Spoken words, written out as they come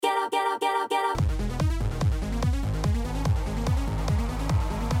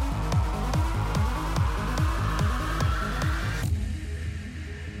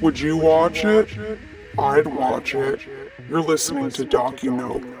Would you watch it? I'd watch it. You're listening to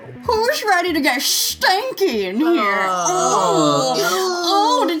DocuNote. Who's ready to get stinky in here?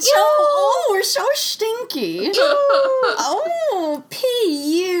 We're so stinky.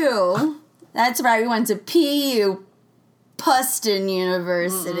 PU. That's right, we went to PU, Puston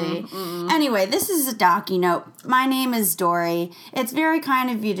University. Anyway, this is a DocuNote. My name is Dory. It's very kind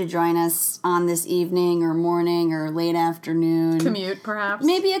of you to join us on this evening or morning or late afternoon. Commute, perhaps?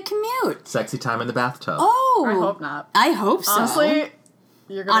 Maybe a commute. Sexy time in the bathtub. Oh. I hope not. I hope so. Honestly,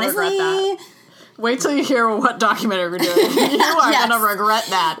 you're going to regret that. Wait till you hear what documentary we're doing. You are going to regret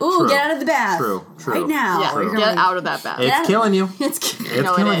that. Ooh, True. get out of the bath. True. Right now. Yeah, You're get gonna- out of that bath. It's killing you. It's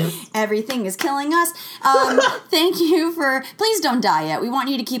It's killing you. Everything is killing us. Thank you for... Please don't die yet. We want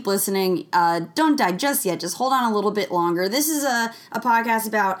you to keep listening. Don't die just yet. Just hold on a little bit longer. This is a podcast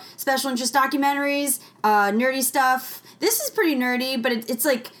about special interest documentaries, nerdy stuff. This is pretty nerdy, but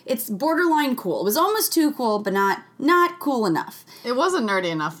it's borderline cool. It was almost too cool, but not cool enough. It wasn't nerdy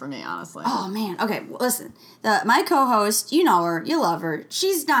enough for me, honestly. Oh, man. Okay, well, listen. My co-host, you know her, you love her.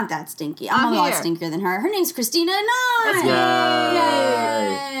 She's not that stinky. I'm a lot here. stinkier than her. Her name's Christina Anon.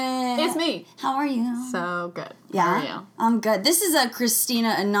 Yay. It's me. How are you? So good. Yeah, How are you? I'm good. This is a Christina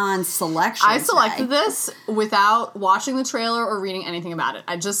Anon selection. I selected today. this without watching the trailer or reading anything about it.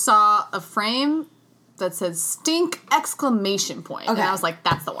 I just saw a frame that said stink exclamation point. Okay. And I was like,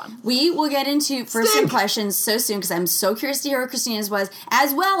 that's the one. We will get into first Stink. impressions so soon because I'm so curious to hear what Christina's was,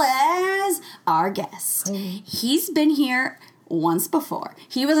 as well as our guest. He's been here once before.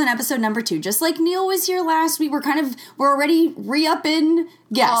 He was on episode number 2. Just like Neil was here last week, we're already re-upping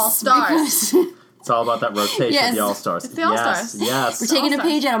guests. All-stars. because It's all about that rotation Yes. of the All-Stars. It's the All-Stars. Yes. we're taking a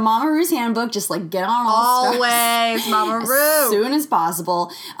All-stars. page out of Mama Rue's handbook, just like get on All-Stars. Always, Mama As Roo. soon as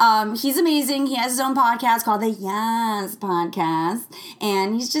possible. He's amazing. He has his own podcast called the Yes Podcast.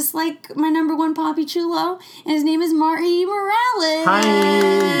 And he's just like my number one Poppy Chulo. And his name is Marty Morales. Hi.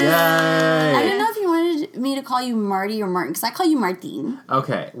 I Yay. don't know if you wanted me to call you Marty or Martin, because I call you Martine.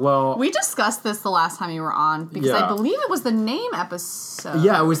 Okay, well... We discussed this the last time you were on because Yeah. I believe it was the name episode.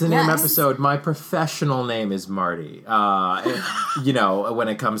 Yeah, it was the name Yes. episode. My professional name is Marty. When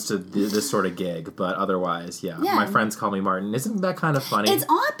it comes to this sort of gig, but otherwise, yeah. Yeah. My friends call me Martin. Isn't that kind of funny? It's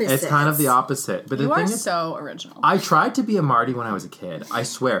opposite. It's kind of the opposite. But You the are thing is, so original. I tried to be a Marty when I was a kid. I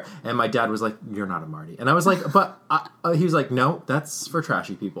swear. And my dad was like, "You're not a Marty." And I was like, "But," he was like, "No, that's for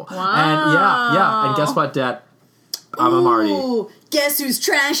trashy people." Wow. And yeah. And guess what, Dad? I'm a Marty. Ooh, guess who's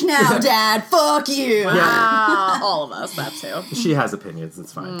trash now, Dad? Fuck you. All of us, that too. She has opinions.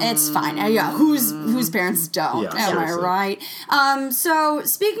 It's fine. It's fine. Yeah, whose parents don't? Yeah, Am I seriously. right? So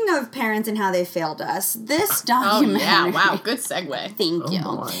speaking of parents and how they failed us, this Oh, documentary. yeah. Wow. Good segue. Thank you.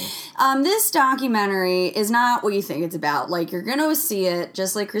 Oh, boy. This documentary is not what you think it's about. Like, you're gonna see it,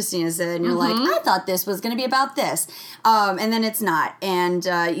 just like Christina said, and you're like, I thought this was gonna be about this. And then it's not. And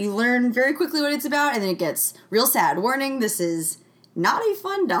you learn very quickly what it's about, and then it gets real sad. Warning, this is not a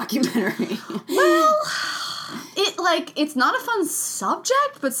fun documentary. Well, it's not a fun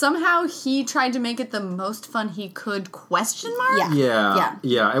subject, but somehow he tried to make it the most fun he could, question mark? Yeah.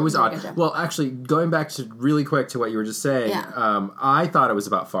 Yeah, it was Very odd. good job. Well, actually, going back to really quick to what you were just saying, Yeah. I thought it was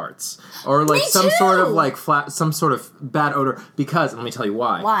about farts or like Me some sort of too! like some sort of bad odor. Because let me tell you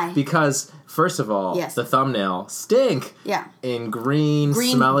why. Why? Because first of all, Yes. the thumbnail stink. Yeah. In green,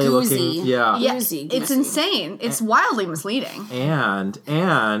 Green, smelly goozy. looking. Yeah. Yeah, Boozy, it's messy. insane. It's wildly misleading.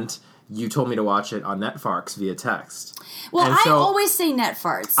 And you told me to watch it on Netflix via text. Well, And I so- always say net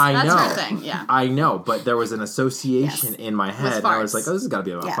farts. I That's know. her thing, yeah. I know, but there was an association Yes. in my head. And I was farts. like, oh, this has got to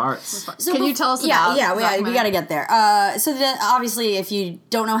be about Yeah. farts. So Can you bef- tell us about Yeah, the we documentary? got to get there. So obviously, if you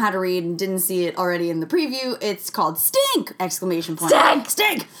don't know how to read and didn't see it already in the preview, it's called Stink! Exclamation point. Stink!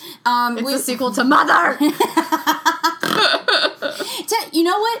 Stink! It's a sequel to Mother! You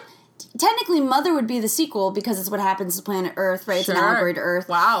know what? Technically, Mother would be the sequel because it's what happens to planet Earth, right? It's an allegory to Earth.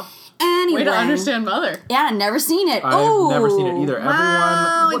 Wow. Anyway. Way to understand Mother. Yeah, I've never seen it. I've never seen it either.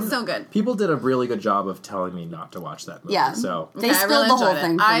 Wow, Everyone, it's so good. people did a really good job of telling me not to watch that movie. Yeah. So They I spilled really the whole enjoyed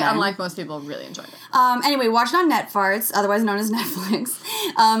thing it. for I, me. unlike most people, really enjoyed it. Anyway, watch it on Netfarts, otherwise known as Netflix.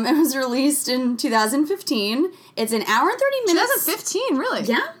 It was released in 2015. It's an hour and 30 minutes. 2015, really?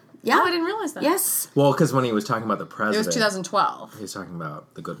 Yeah. Yeah. Oh, I didn't realize that. Yes. well, because when he was talking about the It president, was 2012. he was talking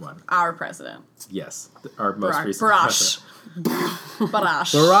about the good one. Our president. Yes, our most Barack. recent president.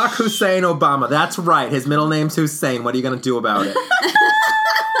 Barash. Barack Hussein Obama. That's right. His middle name's Hussein. What are you going to do about it?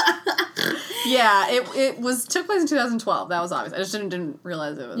 Yeah, it took place in 2012. That was obvious. I just didn't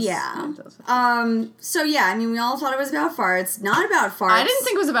realize it was. Yeah. So yeah, I mean, we all thought it was about farts. Not about farts. I didn't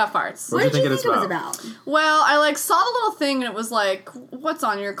think it was about farts. What did you think it's it was about? Well, I saw the little thing and it was like, what's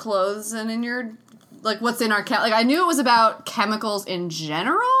on your clothes and in your what's in our I knew it was about chemicals in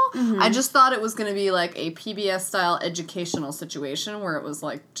general. I just thought it was going to be like a PBS style educational situation where it was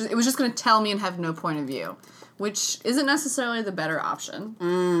like it was just going to tell me and have no point of view, which isn't necessarily the better option.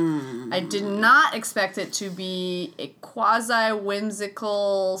 I did not expect it to be a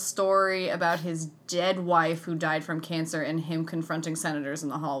quasi-whimsical story about his dead wife who died from cancer and him confronting senators in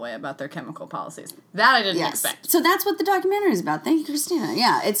the hallway about their chemical policies. That I didn't expect. So that's what the documentary is about. Thank you, Christina.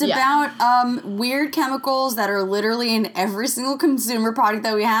 Yeah, it's about weird chemicals that are literally in every single consumer product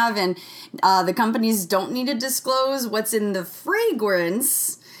that we have, and the companies don't need to disclose what's in the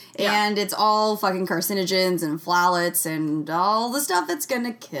fragrance. Yeah. And it's all fucking carcinogens and phthalates and all the stuff that's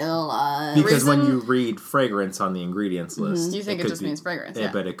gonna kill us. Because when you read fragrance on the ingredients list, You think it just means fragrance, Yeah,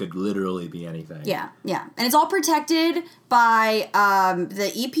 yeah. but it could literally be anything. Yeah. And it's all protected by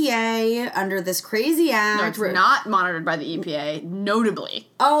the EPA under this crazy act. No, it's not monitored by the EPA, notably.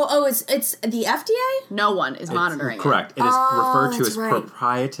 It's the FDA? No one is monitoring it. Correct. It is referred to that's as right.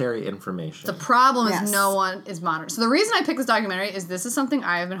 proprietary information. The problem is Yes. no one is monitoring. So the reason I picked this documentary is this is something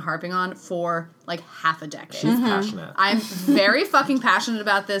I have been harping on for like half a decade. She's passionate. I'm very fucking passionate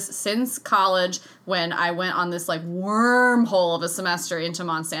about this since college when I went on this like wormhole of a semester into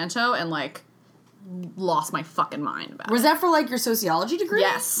Monsanto and like lost my fucking mind about Was it. that for like your sociology degree?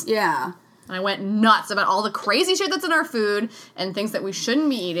 Yes. Yeah. And I went nuts about all the crazy shit that's in our food and things that we shouldn't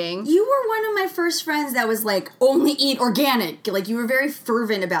be eating. You were one of my first friends that was like, only eat organic. Like, you were very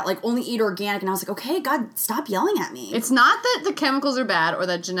fervent about, like, only eat organic. And I was like, okay, God, stop yelling at me. It's not that the chemicals are bad or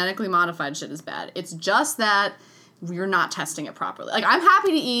that genetically modified shit is bad. It's just that we're not testing it properly. Like, I'm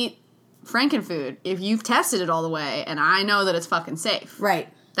happy to eat Frankenfood if you've tested it all the way and I know that it's fucking safe. Right.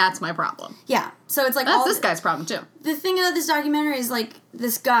 That's my problem. Yeah. So it's like That's all this guy's problem, too. The thing about this documentary is, like,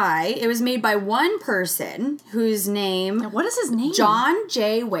 this guy, it was made by one person whose name... What is his name? John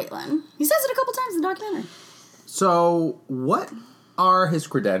J. Whalen. He says it a couple times in the documentary. So, what are his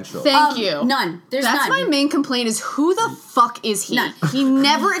credentials? Thank you. None. There's That's none. my main complaint is who the fuck is he? None. He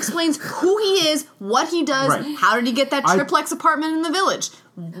never explains who he is, what he does, Right. how did he get that triplex apartment in the village?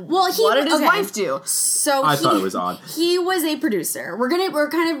 Well, What did his wife do? So I thought it was odd. He was a producer. We're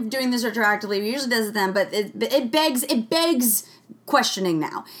kind of doing this retroactively. We usually does it then, but it begs questioning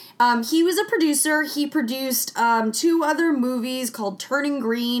now. He was a producer. He produced 2 other movies called Turning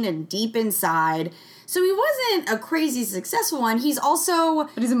Green and Deep Inside. So he wasn't a crazy successful one. He's also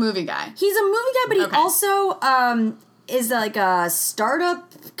But he's a movie guy. he's a movie guy, but he Okay. also is like a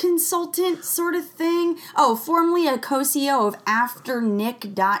startup consultant sort of thing. Oh, formerly a co-CEO of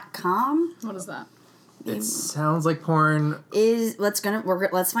AfterNick.com. What is that? It sounds like porn. Let's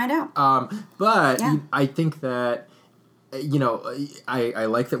find out. But Yeah. I think that, I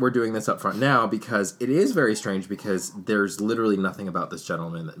like that we're doing this up front now because it is very strange because there's literally nothing about this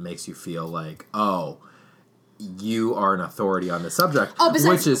gentleman that makes you feel like, oh, you are an authority on this subject. Oh,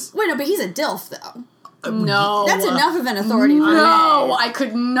 besides, which is wait, no, but he's a DILF though. No. That's enough of an authority for No, me. I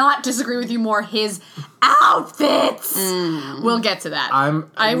could not disagree with you more. His outfits. We'll get to that.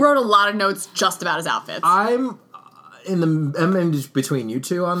 I wrote a lot of notes just about his outfits. I'm in between you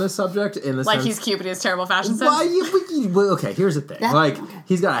two on this subject in the like sense, he's cute, but he has terrible fashion sense. well, okay, here's the thing. Okay.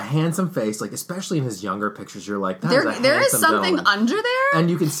 He's got a handsome face, like, especially in his younger pictures, you're like, There is handsome something gentleman. under there. And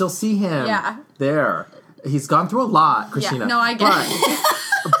you can still see him Yeah. there. He's gone through a lot, Christina. no, I get it.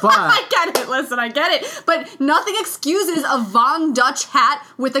 But I get it. Listen, I get it. But nothing excuses a Von Dutch hat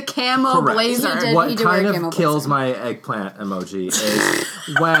with a camo Correct. blazer. He did. what wear kind a of camo kills blazer. my eggplant emoji is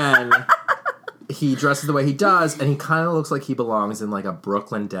when he dresses the way he does, and he kind of looks like he belongs in like a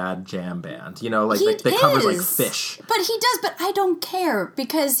Brooklyn Dad jam band. You know, like He that covers like is. Fish. But he does, but I don't care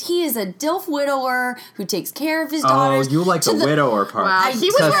because he is a DILF widower who takes care of his Oh, daughters. you like to the widower part. Wow, he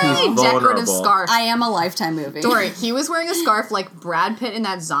was because wearing a he's decorative vulnerable. scarf. I am a Lifetime movie. Dory, he was wearing a scarf like Brad Pitt in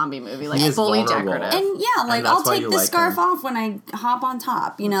that zombie movie, like He is fully vulnerable. decorative. And yeah, like And that's I'll why take you the like scarf him. off when I hop on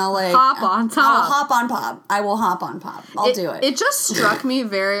top. You know, like Hop on top. I will hop on pop. I will hop on pop. I'll do it. It just struck me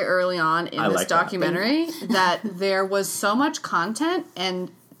very early on in I this like that. documentary that there was so much content,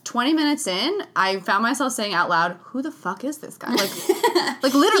 and 20 minutes in, I found myself saying out loud, "Who the fuck is this guy?"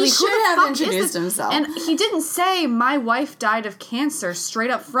 Like literally, He who should the have fuck introduced is this? himself. And he didn't say, "My wife died of cancer"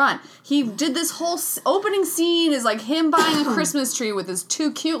 straight up front. He did this whole opening scene is like him buying a Christmas tree with his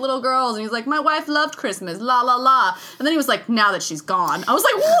 2 cute little girls, and he's like, "My wife loved Christmas, la la la," and then he was like, "Now that she's gone," I was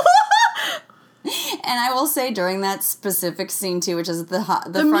like, "What?" And I will say during that specific scene too, which is the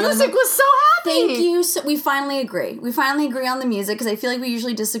front music of the was so happy. Thank you. So we finally agree. We finally agree on the music because I feel like we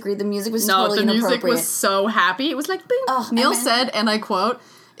usually disagree. The music was No, totally the music inappropriate. was so happy. It was like, bing. Oh, Neil and then- said, and I quote,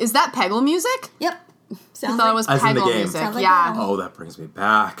 "Is that Peggle music?" Yep. He Sounds thought like it was As in the Peggle game. music. Sounds like Yeah. Peggle. Oh, that brings me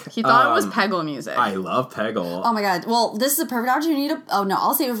back. He thought it was Peggle music. I love Peggle. Oh my god. Well, this is a perfect opportunity to. Oh no,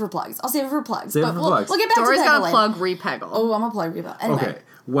 I'll save it for plugs. Save it for plugs. We'll get back Dory's to Peggle got to later. plug re-Peggle. Oh, I'm a plug Reba. Anyway. Okay.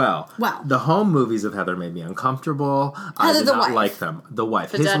 Well, Wow. the home movies of Heather made me uncomfortable. I Heather did the not wife. like them. The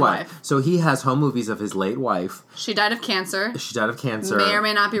wife. The his dead wife. wife. So he has home movies of his late wife. She died of cancer. She died of cancer. May or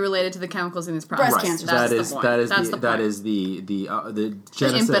may not be related to the chemicals in these products. Breast cancer. That's That is the point. that is That's the, the that point. is the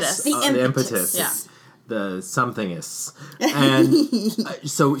genesis, impetus. The the impetus. impetus, Yeah. the something is, and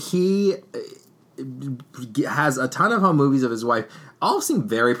so he has a ton of home movies of his wife. All seem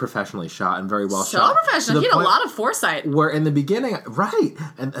very professionally shot and very well So shot. professional. To the He had a point lot of foresight. Where in the beginning, right,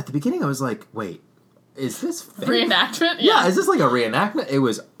 and at the beginning I was like, wait, is this fake? Reenactment? Yeah, is this like a reenactment? It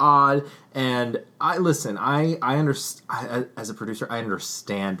was odd, and I understand. As a producer, I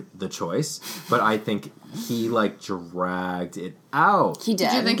understand the choice, but I think he like dragged it out. He did.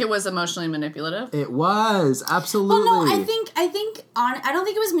 Do you think it was emotionally manipulative? It was absolutely. Well, no, I think I don't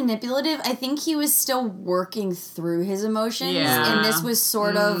think it was manipulative. I think he was still working through his emotions, Yeah. and this was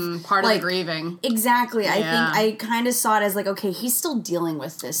sort of Part of like the grieving. exactly. Yeah. I think I kind of saw it as like, okay, he's still dealing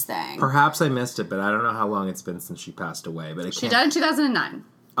with this thing. Perhaps I missed it, but I don't know how long it's been since she passed away. But it She can't. died in 2009.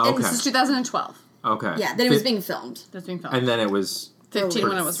 Okay. This is 2012. Okay. Yeah, then it was being filmed. That's being filmed. And then it was 15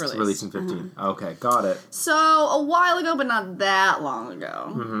 when it was released. in 15. Okay, got it. So, a while ago, but not that long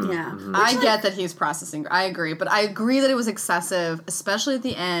ago. Mm-hmm. Yeah, I get that he's processing. I agree. But I agree that it was excessive, especially at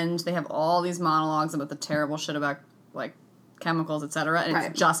the end. They have all these monologues about the terrible shit about, like, chemicals, etc. And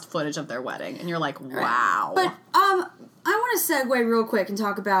Right. it's just footage of their wedding. And you're like, wow. But I want to segue real quick and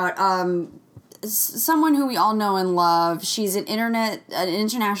talk about someone who we all know and love. She's an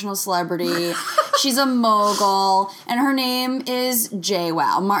international celebrity. She's a mogul, and her name is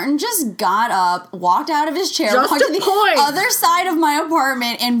JWoww. Martin just got up, walked out of his chair, Just walked to to the point. other side of my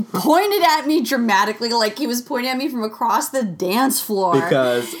apartment, and pointed at me dramatically, like he was pointing at me from across the dance floor.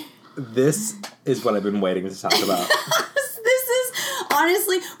 Because this is what I've been waiting to talk about. This is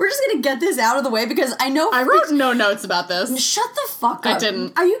honestly, we're just gonna get this out of the way because I know I wrote no notes about this. Shut the fuck up. I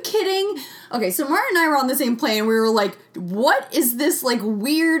didn't. Are you kidding? Okay, so Martin and I were on the same plane. We were like, what is this, like,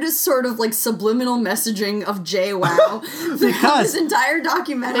 weird sort of, like, subliminal messaging of JWoww throughout this entire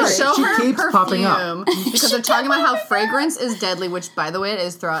documentary? They show She her keeps perfume popping up. because they're talking about how fragrance is deadly, which, by the way, it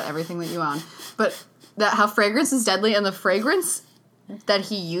is throughout everything that you own. But that how fragrance is deadly, and the fragrance that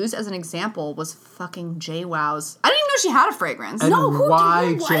he used as an example was fucking JWoww's. I didn't even know she had a fragrance. And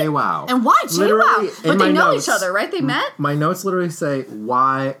why what? JWoww? And why Literally, JWoww? in But my they know notes- each other, right? They met? My notes literally say,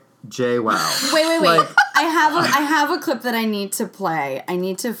 why JWoww? Wait. Like, I have a clip that I need to play. I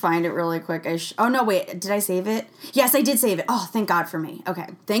need to find it really quick. Oh, no, wait. Did I save it? Yes, I did save it. Oh, thank God for me. Okay.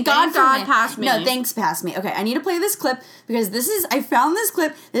 Thank God past me. No, thanks past me. Okay, I need to play this clip because I found this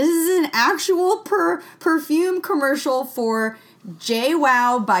clip. This is an actual perfume commercial for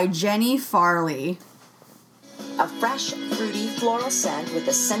JWoww by Jenny Farley. A fresh, fruity, floral scent with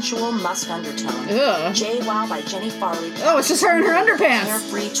a sensual musk undertone. Ugh. JWoww by Jenny Farley. Oh, it's just her in her underpants.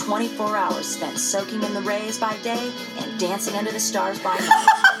 Carefree 24 hours spent soaking in the rays by day and dancing under the stars by night.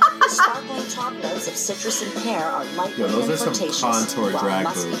 Sparkling top notes of citrus and pear are lightweight Yo, those and are some flirtatious, contour while drag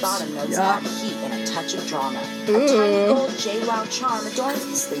musky boobs. bottom notes Yeah. add heat and a touch of drama. A tiny gold JWoww charm adorns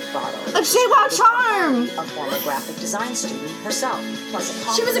the sleek bottle. A JWoww charm! A former graphic design student herself, plus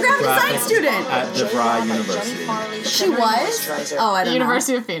a She was a graphic design student. At DeVry JWoww by Jenny University. Farley She Shimmering was? Moisturizer. Oh, I don't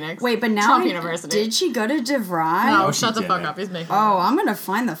University know. of Phoenix. Wait, but now Trump University. Did she go to DeVry? No, No, shut she the fuck didn't. up. He's making. Oh, I'm gonna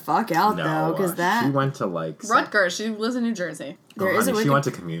find the fuck out though, because that she went to like Rutgers. She lives in New Jersey. there oh, is a honey, she Wiki- went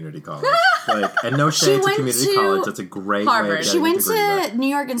to community college. Like, and no shade to went community to college. That's a great way Harvard. of She She getting a went degree, to New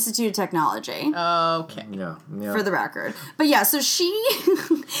York Institute of Technology. Okay. but- yeah. For the record. But yeah, so she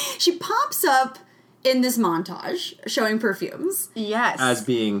she pops up in this montage showing perfumes. Yes. As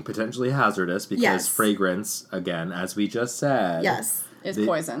being potentially hazardous because Yes. fragrance, again, as we just said, Yes. is they-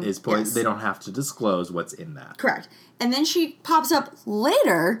 poison. Is poison. Yes. They don't have to disclose what's in that. Correct. And then she pops up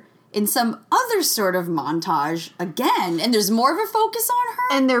later in some other sort of montage again, and there's more of a focus on her.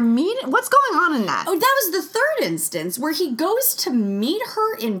 and they're meeting. What's going on in that? Oh, that was the third instance where he goes to meet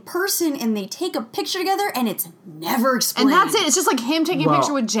her in person and they take a picture together and it's never explained. And that's it. It's just like him taking a Well,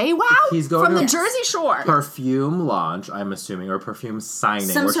 picture with JWoww he's going from the to- Jersey Shore. Perfume launch, I'm assuming, or perfume signing.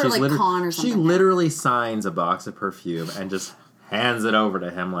 Some where sort of, she's like, liter- con or She something. literally signs a box of perfume and just hands it over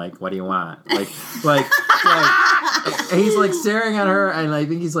to him like, what do you want? Like, and he's like staring at her and I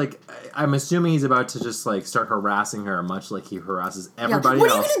think he's like, I'm assuming he's about to just like start harassing her, much like he harasses everybody What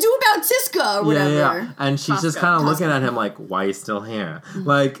else. are you gonna do about Siska or whatever? Yeah. And she's just Tosca. kind of looking at him like, why are you still here?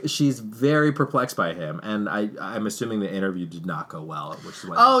 Like, she's very perplexed by him. And I'm assuming the interview did not go well, which is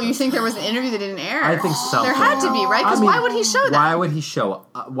why. Oh, you think there was an interview that didn't air? I think something. There had to be, right? Because why would he show that? Why would he show?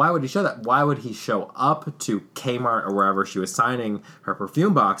 Why would he show that? Why would he show up to Kmart or wherever she was signing her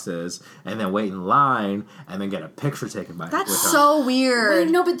perfume boxes and then wait in line and then get a picture taken by That's with her? so weird.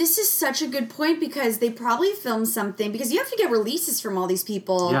 Wait, no, but this is such a good point because they probably filmed something because you have to get releases from all these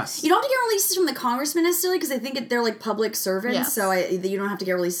people. Yes. You don't have to get releases from the congressmen necessarily because I think they're like public servants, Yes. so you don't have to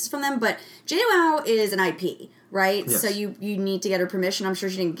get releases from them. But JWoww is an IP, right? Yes. So you need to get her permission. I'm sure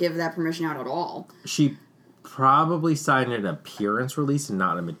she didn't give that permission out at all. She probably signed an appearance release and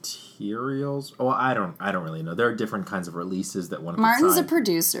not a materials. Oh, I don't really know. There are different kinds of releases that one can Martin's sign. a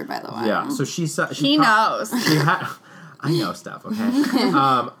producer, by the way. Yeah, so she he knows. She had. I know stuff.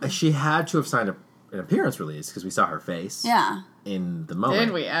 Okay. She had to have signed an appearance release because we saw her face. Yeah. In the moment.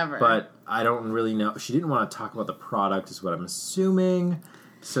 Did we ever? But I don't really know. She didn't want to talk about the product, is what I'm assuming.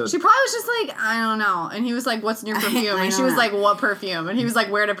 So She probably was just like, I don't know. And he was like, what's in your perfume? I And she don't was know. like, what perfume? And he was like,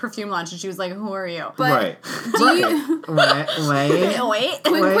 where did perfume launch? And she was like, who are you? But right. do you... Wait. Wait.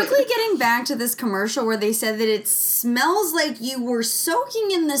 Quickly getting back to this commercial where they said that it smells like you were soaking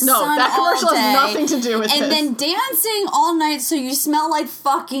in the sun that commercial all day has nothing to do with and this. then dancing all night so you smell like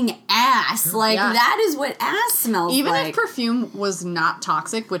fucking ass. Like, Yeah. that is what ass smells Even like. if perfume was not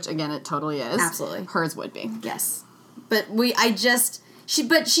toxic, which again it totally is. Absolutely. Hers would be. Yes. But okay,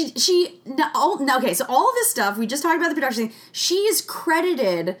 so all of this stuff, we just talked about the production thing, she is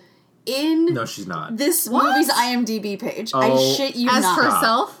credited in No, she's not. this What? movie's IMDb page. I Oh. shit you As not.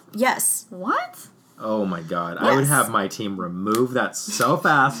 herself? Yes. What? Oh my god. I would Yes. have my team remove that so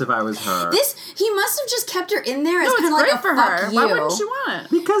fast if I was her. He must have just kept her in there as No, kind it's of like great a for fuck her. you. Why wouldn't she want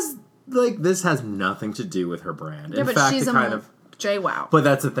it? Because, like, this has nothing to do with her brand. Yeah, In but fact, she's it a kind of. JWoww. But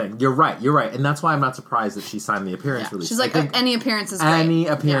that's the thing. You're right. And that's why I'm not surprised that she signed the appearance release. She's I like, think any appearance is great. any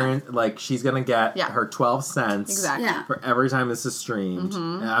appearance, like, she's going to get Yeah. her 12 cents Exactly. Yeah. for every time this is streamed.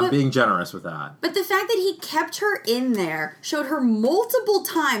 Mm-hmm. And I'm being generous with that. But the fact that he kept her in there, showed her multiple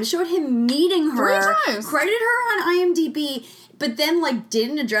times, showed him meeting her, 3 times. credited her on IMDb, but then like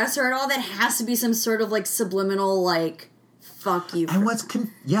didn't address her at all, that has to be some sort of like subliminal like fuck you. And what's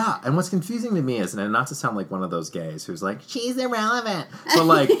confusing to me is, and not to sound like one of those gays who's like, she's irrelevant, but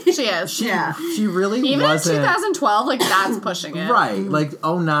like She is. she really Even wasn't. in 2012, like, that's pushing it. Right, like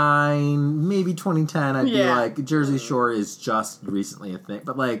 09, maybe 2010, I'd be Yeah. like, Jersey Shore is just recently a thing.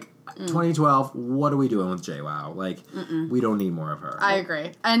 But like, 2012, what are we doing with JWoww? Like, we don't need more of her. I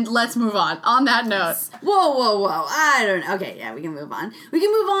agree. And let's move on. On that note. Whoa. I don't know. Okay, yeah, we can move on.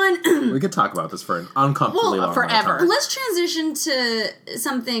 We could talk about this for an uncomfortably long amount of forever. time. Let's transition to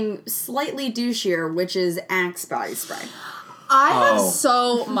something slightly douchier, which is Axe body spray. I have Oh.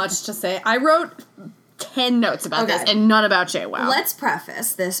 so much to say. I wrote 10 notes about Okay. this and none about JWoww. Let's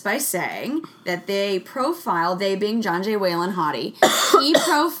preface this by saying that they being John J. Whalen Hottie, he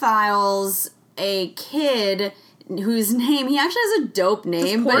profiles a kid whose name, he actually has a dope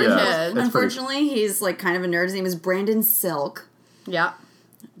name, poor but kid. That's pretty- unfortunately he's like kind of a nerd. His name is Brandon Silk. Yeah.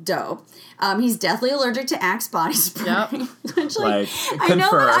 Dope. He's deathly allergic to Axe body spray. Yep. Which, Like, I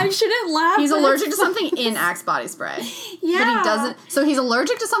know that I confirmed. shouldn't laugh. He's but allergic to it's- something in Axe body spray. Yeah. But he doesn't. So he's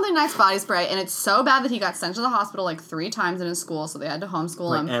allergic to something in Axe body spray, and it's so bad that he got sent to the hospital like 3 times in his school, so they had to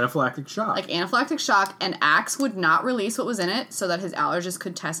homeschool Like him. anaphylactic shock. Like anaphylactic shock, and Axe would not release what was in it so that his allergist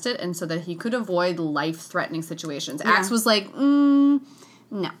could test it and so that he could avoid life-threatening situations. Yeah. Axe was like, no.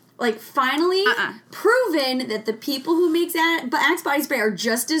 Like, finally proven that the people who make Axe body spray are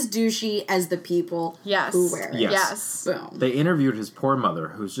just as douchey as the people Yes. who wear it. Yes. Yes. Boom. They interviewed his poor mother,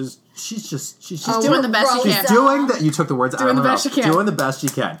 who's just she's doing the best she Rosa. can. doing that. You took the words out Doing of the her best mouth. she can. Doing the best she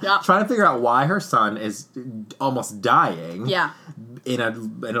can. Yep. Trying to figure out why her son is almost dying. Yeah. In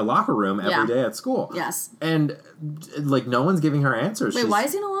a locker room every day Yeah. at school. Yes. And like no one's giving her answers. Wait, She's- why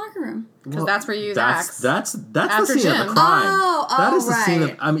is he in a locker room? Because that's where you use Axe. That's After the scene of gym. the crime. Oh, that is the scene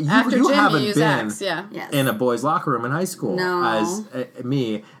right. of. I mean, After you gym, haven't you use been Axe, yeah. Yes. in a boys' locker room in high school No. as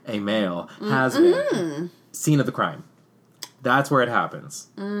me, a male, has been. Scene of the crime. That's where it happens.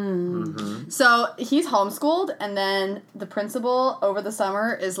 So he's homeschooled, and then the principal over the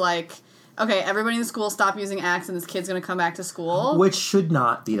summer is like, okay, everybody in the school stop using Axe, and this kid's going to come back to school. Which should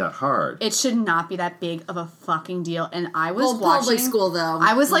not be that hard. It should not be that big of a fucking deal. And I was Well, watching public school, though.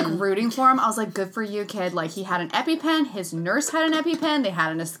 I was like rooting for him. I was like, good for you, kid. Like, he had an EpiPen. His nurse had an EpiPen. They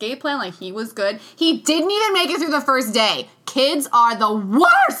had an escape plan. Like, he was good. He didn't even make it through the first day. Kids are the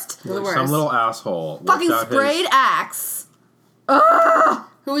worst. the worst. Some little asshole. whipped Fucking out his- sprayed Axe.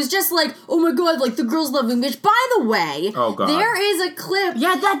 Who who was just like, oh my god, like the girls love him. Which, by the way, Oh, God. there is a clip.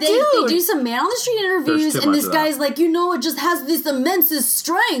 Yeah, that they dude. do some man on the street interviews, There's too and much this of that. guy's like, you know, it just has this immense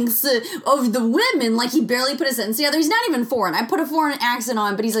strength of the women. Like, he barely put a sentence together. He's not even foreign. I put a foreign accent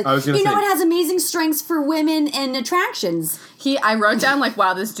on, but he's like, I was gonna you know, say- it has amazing strengths for women and attractions. I wrote down like,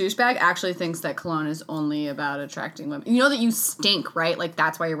 wow, this douchebag actually thinks that cologne is only about attracting women. You know that you stink, right? Like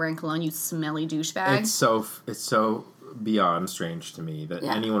that's why you're wearing cologne, you smelly douchebag. It's so beyond strange to me that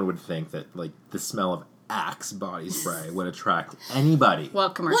Yeah. anyone would think that like the smell of Axe body spray would attract anybody. Well,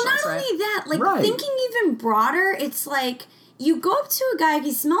 commercials, Well, not right? only that, like, Right. thinking even broader, it's like, you go up to a guy,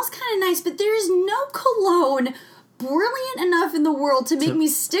 he smells kind of nice, but there's no cologne brilliant enough in the world to make me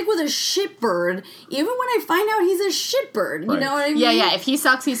stick with a shitbird, even when I find out he's a shitbird. You Right. know what I mean? Yeah. If he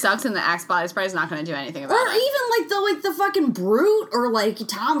sucks, and the Axe body spray is not going to do anything about Or it. even like the fucking Brute or like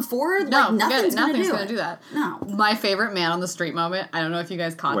Tom Ford. No, like forget nothing's it. gonna Nothing's do going it. to do that. No. My favorite man on the street moment. I don't know if you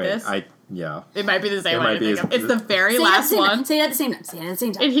guys caught Wait, this. yeah. It might be the same It one. might I be think his- of. It's the very Say it at the last same time. one. Say it at the same time. Say it at the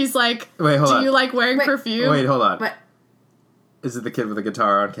same time. And he's like, Wait, hold do on. you like wearing Wait. perfume? Wait, hold on. But Is it the kid with the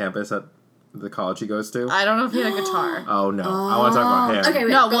guitar on campus at the college he goes to? I don't know if he had a guitar. Oh no, I want to talk about him. Okay,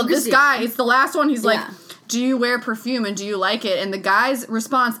 wait. No, go well, this proceed. guy, it's the last one. He's like, Yeah. do you wear perfume and do you like it? And the guy's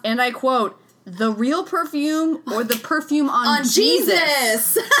response, and I quote, the real perfume or the perfume on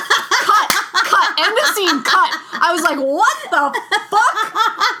Jesus. Cut. End of scene. Cut. I was like, what the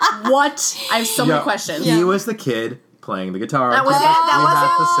fuck? What? I have so many Yeah, questions. He was the kid playing the guitar. That was We it? That was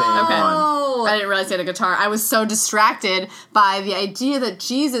have it? the same Okay. one. Oh. I didn't realize he had a guitar. I was so distracted by the idea that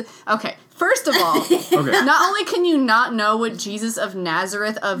Jesus. Okay, first of all, Okay. not only can you not know what Jesus of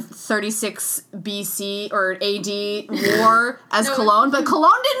Nazareth of 36 BC or AD wore as cologne, but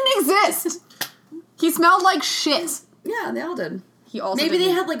cologne didn't exist. He smelled like shit. Yeah, they all did. He also Maybe they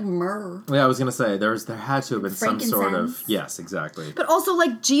didn't- had like myrrh. Yeah, I was gonna say there had to have been some sort of Frankincense. yes, exactly. But also,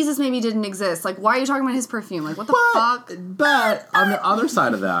 like, Jesus maybe didn't exist. Like, why are you talking about his perfume? Like, what the fuck? But on the other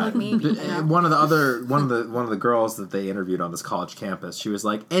side of that, maybe, yeah. one of the girls that they interviewed on this college campus, she was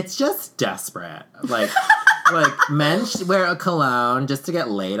like, "It's just desperate, like men wear a cologne just to get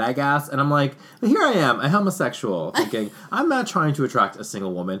laid, I guess." And I'm like, but here I am, a homosexual, thinking I'm not trying to attract a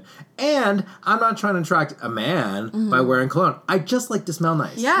single woman, and I'm not trying to attract a man by wearing cologne. I just like to smell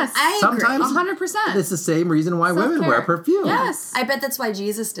nice. Yes. I agree. Sometimes 100%. it's the same reason why women Self-care. wear perfume. Yes. I bet that's why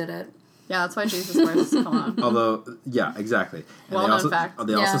Jesus did it. Yeah, that's why Jesus wears cologne. Although, yeah, exactly. And Well-known they also, fact.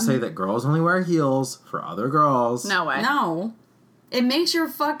 They also Yeah. say that girls only wear heels for other girls. No way. No. It makes your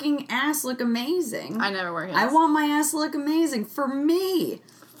fucking ass look amazing. I never wear heels. I want my ass to look amazing for me.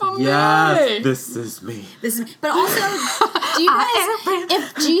 For me. Yes, this is me. This is, but also, do you guys,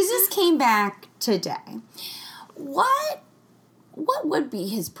 if Jesus came back today, what would be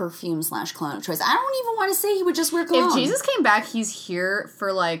his perfume / cologne of choice? I don't even want to say he would just wear cologne. If Jesus came back, he's here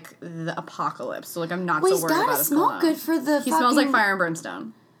for like the apocalypse. So like I'm not well, so he's worried about gotta his smell cologne. good for the. He smells like fire and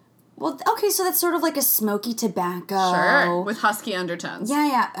brimstone. Well, okay, so that's sort of like a smoky tobacco. Sure, with husky undertones.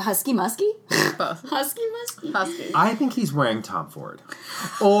 yeah, husky musky, Both husky musky. husky. I think he's wearing Tom Ford.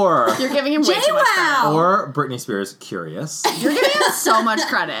 Or You're giving him way too much credit. JWoww! or Britney Spears, Curious. You're giving him so much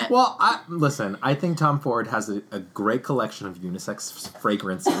credit. Well, listen, I think Tom Ford has a great collection of unisex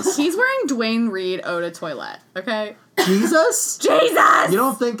fragrances. He's wearing Dwayne Reed Eau de Toilette. Okay. Jesus? Jesus. You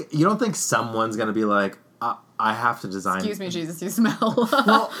don't think someone's gonna be like, I have to design. Excuse me, Jesus. You smell.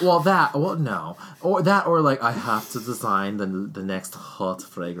 No, or like I have to design the next hot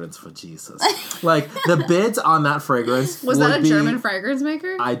fragrance for Jesus. Like the bids on that fragrance Was would that a be, German fragrance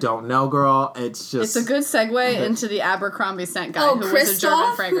maker? I don't know, girl. It's just It's a good segue into the Abercrombie scent guy Oh, who was a German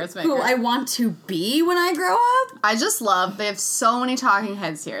Christoph, fragrance maker. who I want to be when I grow up. I just love, they have so many talking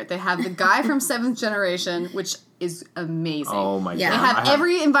heads here. They have the guy from Seventh Generation, which is amazing. Oh my Yeah. They god! have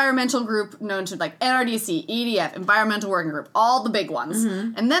every environmental group known to like NRDC, EDF, Environmental Working Group, all the big ones.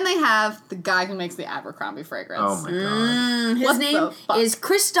 And then they have the guy who makes the Abercrombie fragrance. Oh my god! His What the name fuck? is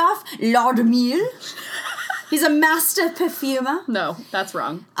Christophe Laudemille. He's a master perfumer. No, that's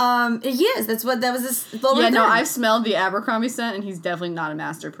wrong. He is. That was his. Yeah, no, I've smelled the Abercrombie scent, and he's definitely not a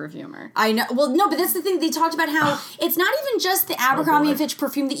master perfumer. I know. Well, no, but that's the thing. They talked about how it's not even just the Abercrombie boy. and Fitch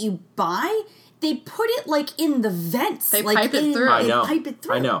perfume that you buy. They put it like in the vents. They like pipe it in- through. I They know. pipe it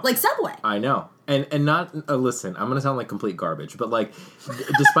through. I know. Like Subway. I know. And not listen, I'm gonna sound like complete garbage, but like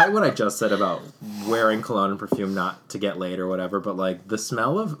despite what I just said about wearing cologne and perfume not to get laid or whatever, but like the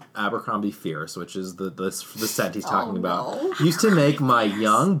smell of Abercrombie Fierce, which is the scent he's talking about, used to make my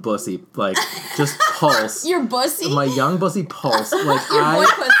young bussy like just pulse. Your bussy. My young bussy pulse. Like Your boy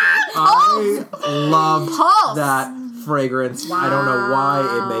pussy. I loved Pulse. that fragrance. I don't know why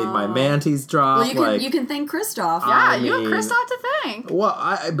it made my manties drop. Well, you can thank Christoph. Yeah, you have Christoph to thank. Well,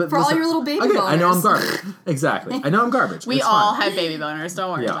 but For all your little baby again, I know I'm boners. garbage. Exactly. I know I'm garbage. We It's all fine. have baby boners.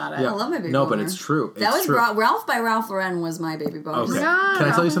 Don't worry about it. Yeah. I love my baby No, boner. but it's true. That It's was true. Ralph by Ralph Lauren was my baby boner. Okay. God, Can I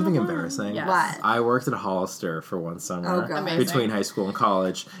tell you Ralph something Lauren. embarrassing? Yes. What? I worked at Hollister for one summer Oh, God. Amazing. between high school and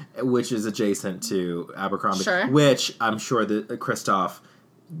college, which is adjacent to Abercrombie, Sure. which I'm sure that Christoph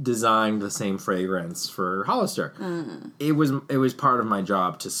designed the same fragrance for Hollister. It was part of my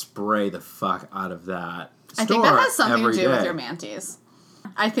job to spray the fuck out of that store I think that has something to every do with day. your manties.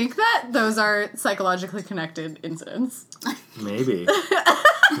 I think that those are psychologically connected incidents. Maybe.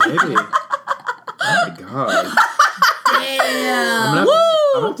 Maybe. Oh my god. Damn. I'm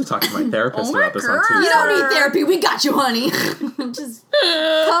gonna have to talk to my therapist Oh my about this on God. Tuesday. You don't need therapy. We got you, honey. Just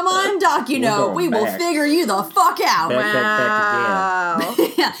come on, Doc. You know going we will back. figure you the fuck out. Back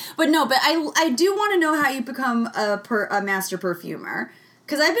again. Yeah, but no, but I do want to know how you become a master perfumer.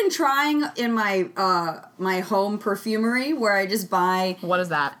 Because I've been trying in my my home perfumery where I just buy What is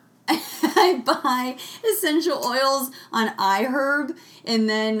that? I buy essential oils on iHerb and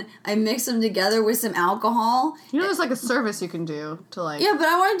then I mix them together with some alcohol. You know, there's like a service you can do to like. Yeah, but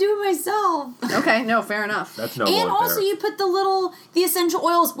I want to do it myself. Okay, no, fair enough. That's no And more also fair. you put the essential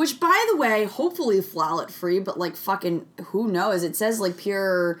oils, which by the way, hopefully flowlet free, but like fucking who knows? It says like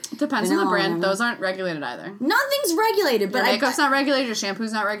pure. Depends on the vanilla brand. and- Those aren't regulated either. Nothing's regulated, but Your makeup's not regulated. Your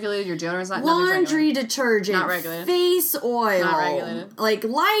shampoo's not regulated. Your deodorant's not. nothing's laundry regulated. detergent, Not regulated. face oil, Not regulated. like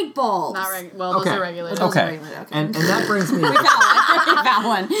light bulbs. Not regulated. Well, those Okay. are regulated. Those are Okay. regulated, okay. And that brings me We found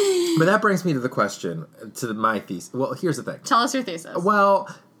one. but that brings me to the question, to my thesis. Well, here's the thing. Tell us your thesis. Well,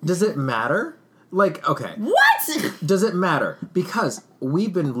 does it matter? Like, okay. What? Does it matter? Because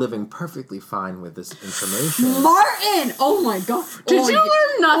we've been living perfectly fine with this information. Martin! Oh my god. Did you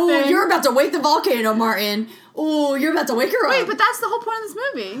learn nothing? Oh, you're about to wake the volcano, Martin. Oh, you're about to wake her up. Wait, but that's the whole point of this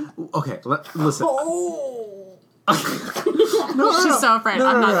movie. Okay, listen. Oh. She's so afraid. No,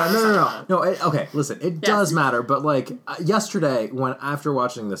 I'm no, not. no, no, no, no. No, okay, listen. It does matter, but like yesterday, when after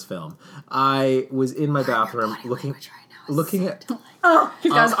watching this film, I was in my bathroom looking at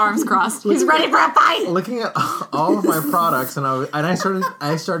He's got his arms crossed. He's ready for a fight. looking at all of my products, and I started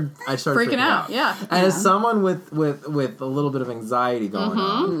freaking out, yeah. And as someone with a little bit of anxiety going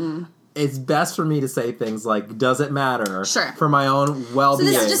on, it's best for me to say things like, "Does it matter?" Sure. For my own So well-being.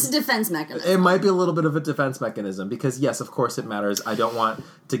 this is just a defense mechanism. It might be a little bit of a defense mechanism because, yes, of course it matters. I don't want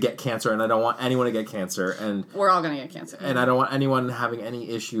to get cancer, and I don't want anyone to get cancer, and We're all gonna get cancer. I don't want anyone having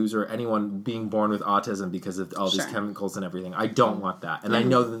any issues or anyone being born with autism because of all these Sure. chemicals and everything. I don't want that, and I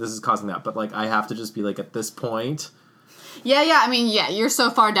know that this is causing that. But like, I have to just be like, at this point, Yeah. I mean, yeah. You're so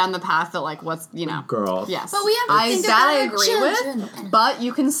far down the path that like, what's girl. Yes. But we have to think that I about our agree children. with. But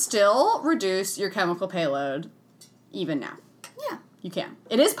you can still reduce your chemical payload even now. Yeah. You can.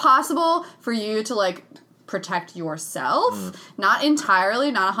 It is possible for you to like protect yourself. Not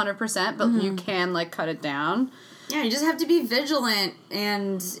entirely, not 100%, but you can like cut it down. Yeah, you just have to be vigilant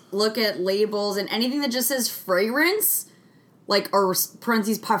and look at labels and anything that just says fragrance, like, or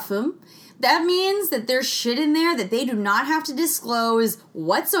parentheses parfum. That means that there's shit in there that they do not have to disclose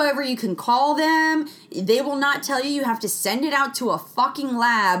whatsoever. You can call them. They will not tell you. You have to send it out to a fucking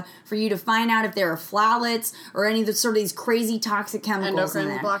lab for you to find out if there are flowlets or any of the sort of these crazy toxic chemicals in Endocrine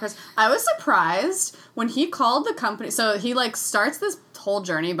there. blockers. I was surprised when he called the company. So he like starts this whole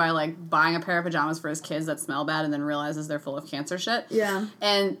journey by like buying a pair of pajamas for his kids that smell bad and then realizes they're full of cancer shit. Yeah.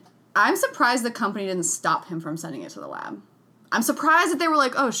 And I'm surprised the company didn't stop him from sending it to the lab. I'm surprised that they were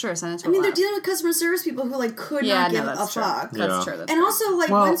like, oh, sure, send it to I mean, the they're lab. dealing with customer service people who like could Yeah, not give no, a that's true. fuck. That's Yeah. true. That's And true. also, like,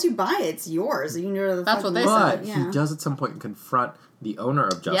 Well- once you buy it, it's yours. You know the That's what they fucking- said. But Yeah. he does at some point confront the owner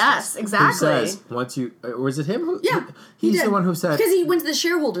of Justice. Yes, exactly. Who says, once you, or is it him? Who, Yeah, He's did. the one who said, because he went to the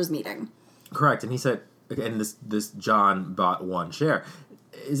shareholders meeting. correct, and he said, and this John bought one share.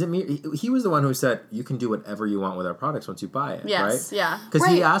 Is it me? He was the one who said, you can do whatever you want with our products once you buy it, Yes, right? yeah. Because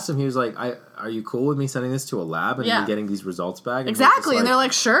he Right. asked him, he was like, are you cool with me sending this to a lab and Yeah. me getting these results back? And he was Exactly. just And they're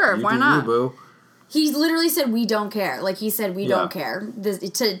like, sure, you why do not? You, boo. He literally said, "We don't care." Like he said, "We Yeah. don't care." This,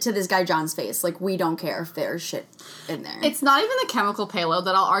 to this guy John's face, like we don't care if there's shit in there. It's not even the chemical payload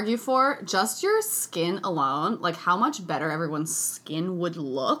that I'll argue for. Just your skin alone. Like, how much better everyone's skin would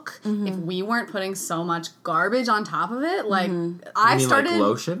look if we weren't putting so much garbage on top of it. Like, I You mean started like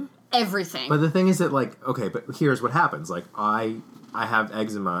lotion? everything. But the thing is that, like, okay, but here's what happens. Like, I have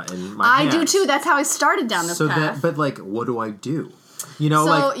eczema in my I hands. do too. That's how I started down this So path. that, but like, what do I do? You know,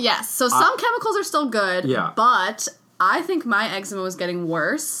 So like, yes, so some chemicals are still good. Yeah. But I think my eczema was getting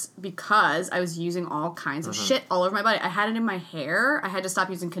worse because I was using all kinds of shit all over my body. I had it in my hair. I had to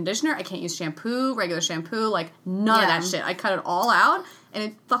stop using conditioner. I can't use shampoo, regular shampoo, like none of that shit. I cut it all out and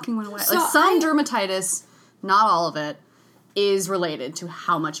it fucking went away. So like some dermatitis, not all of it, is related to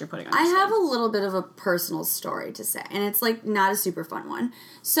how much you're putting on your skin. I have a little bit of a personal story to say, and it's like not a super fun one.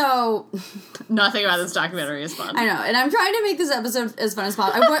 So Nothing about this documentary is fun. I know, and I'm trying to make this episode as fun as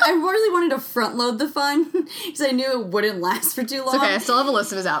possible. I really wanted to front load the fun because I knew it wouldn't last for too long. It's okay, I still have a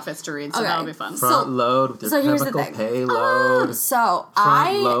list of his outfits to read, so Okay. that'll be fun. Front load with your so here's the chemical thing. payload. So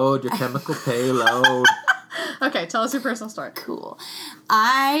Front load your chemical payload. Okay, tell us your personal story. Cool.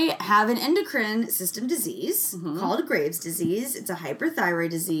 I have an endocrine system disease Mm-hmm. called Graves' disease. It's a hyperthyroid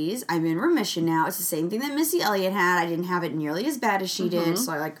disease. I'm in remission now. It's the same thing that Missy Elliott had. I didn't have it nearly as bad as she Mm-hmm. did.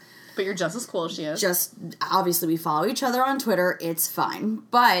 So I But you're just as cool as she is. just obviously we follow each other on Twitter. It's fine.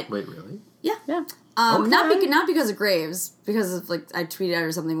 But Wait, really? yeah. Yeah. Not because of Graves, because of like I tweeted at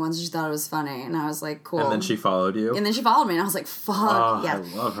her something once and she thought it was funny and I was like, cool. And then she followed you? And then she followed me, and I was like, "Fuck, Oh, yeah!"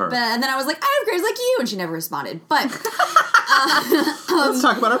 I love her. And then I was like, "I have Graves like you," and she never responded. But Let's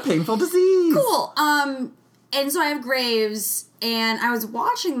talk about our painful disease. cool. And so I have Graves, and I was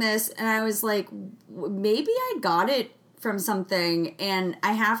watching this, and I was like, maybe I got it from something. And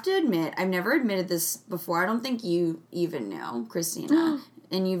I have to admit, I've never admitted this before. I don't think you even know, Christina.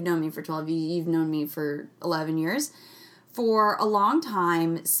 And you've known me for 12 years. You've known me for 11 years. For a long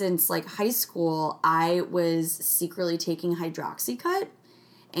time, since like high school, I was secretly taking Hydroxycut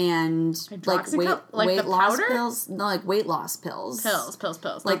and like Hydroxycut? Like weight the loss powder? pills. No, like weight loss pills. Pills.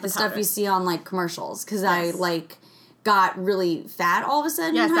 Like not the stuff powder. you see on like commercials. Because I Yes. like got really fat all of a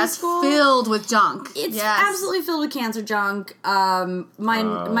sudden Yes, in high that's school. filled with junk. It's Yes. absolutely filled with cancer junk.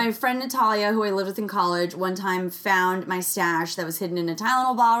 My friend Natalia, who I lived with in college, one time found my stash that was hidden in a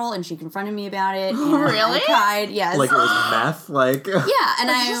Tylenol bottle, and she confronted me about it. And Really? I cried. Yes. Like it was meth? Like, yeah, yeah, and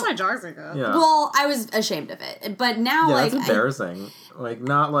It's I. just Hydroxycut. Well, I was ashamed of it, but now like that's embarrassing. Like,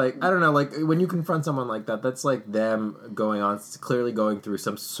 not like, I don't know, like, when you confront someone like that, that's like them clearly going through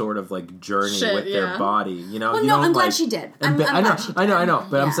some sort of, like, journey Shit, with their yeah. body, you know? Well, you no, don't, I'm glad like, she did. I I'm know, glad she did. I know,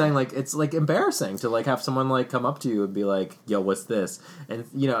 but I'm Yeah. saying, like, it's, like, embarrassing to, like, have someone, like, come up to you and be like, yo, what's this? And,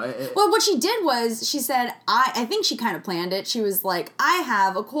 you know... Well, what she did was she said, I think she kind of planned it. She was like, I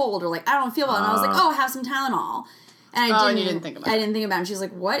have a cold, or like, I don't feel well. And I was like, oh, have some Tylenol. And Oh, and you didn't think about it. I didn't think about it. And she was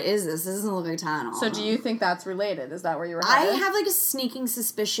like, what is this? This doesn't look like Tylenol. So do you think that's related? Is that where you were I headed? have like a sneaking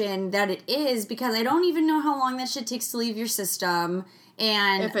suspicion that it is because I don't even know how long that shit takes to leave your system.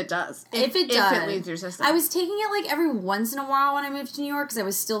 And If it does. If it does. If it leaves your system. I was taking it like every once in a while when I moved to New York because I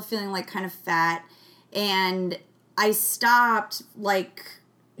was still feeling like kind of fat. And I stopped like,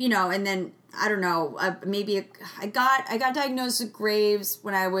 you know, and then I don't know, I got diagnosed with Graves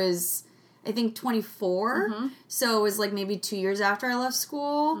when I was, I think, 24. Mm-hmm. So it was like maybe 2 years after I left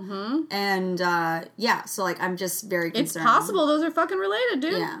school. Mm-hmm. And yeah, so like I'm just very It's concerned. possible those are fucking related,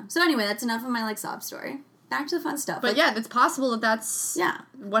 dude. Yeah. So anyway, that's enough of my like sob story. Back to the fun stuff. But Like, yeah, it's possible that's yeah.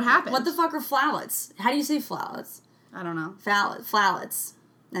 what happened. What the fuck are flowlets? How do you say flowlets? I don't know. Flowlets.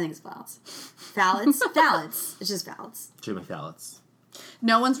 I think it's phallets. Phallets? Phallets. It's just phallets. Jimmy Fallon's.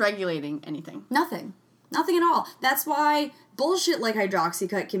 No one's regulating anything. Nothing. Nothing at all. That's why bullshit like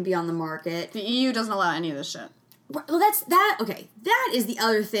Hydroxycut can be on the market. The EU doesn't allow any of this shit. Well, that's that. Okay, that is the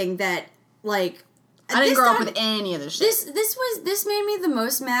other thing that like. I didn't this grow up doc- with any of this shit. This made me the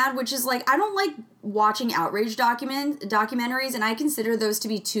most mad, which is like I don't like watching outrage documentaries, and I consider those to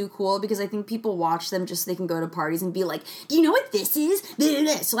be too cool because I think people watch them just so they can go to parties and be like, do you know what this is?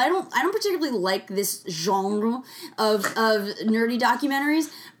 So I don't particularly like this genre of nerdy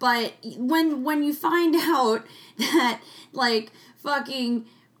documentaries, but when you find out that like fucking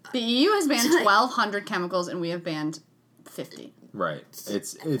The EU has banned Like- 1,200 chemicals, and we have banned 50. Right.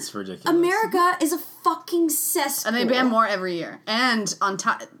 It's ridiculous. America is a fucking cesspool. And they ban more every year. And on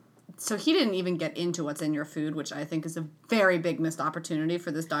top... So he didn't even get into what's in your food, which I think is a very big missed opportunity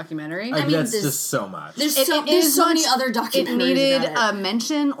for this documentary. I mean, that's there's- just so much. There's It so is many much- other documentaries. It needed about it. a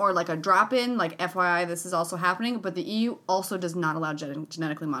mention or like a drop in, like FYI, this is also happening. But the EU also does not allow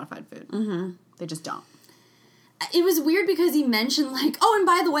genetically modified food. Mm-hmm. They just don't. It was weird because he mentioned like, oh, and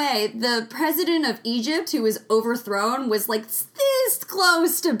by the way, the president of Egypt who was overthrown was like this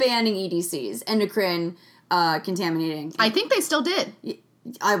close to banning EDCs, endocrine contaminating. I think they still did.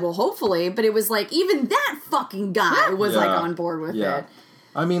 I will hopefully, but it was like even that fucking guy was like Yeah. on board with it.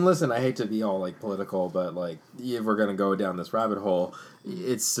 I mean, listen, I hate to be all, like, political, but, like, if we're gonna go down this rabbit hole,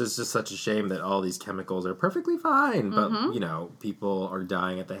 it's just such a shame that all these chemicals are perfectly fine, but, you know, people are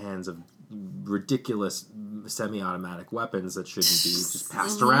dying at the hands of ridiculous semi-automatic weapons that shouldn't be just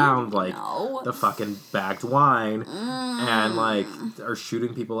passed around like No. the fucking bagged wine and like are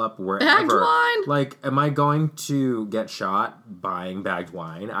shooting people up wherever. Bagged wine? Like, am I going to get shot buying bagged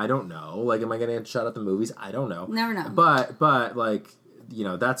wine? I don't know. Like, am I going to get shot at the movies? I don't know. Never know. But like, you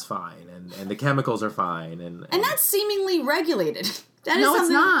know, that's fine, and the chemicals are fine, and that's seemingly regulated. That is No, it's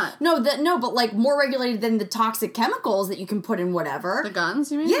something, not. No, but like more regulated than the toxic chemicals that you can put in whatever. The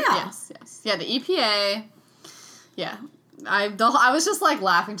guns, you mean? Yeah. Yes. Yeah, the EPA. Yeah. I was just like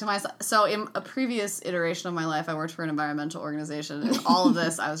laughing to myself. So in a previous iteration of my life, I worked for an environmental organization, and all of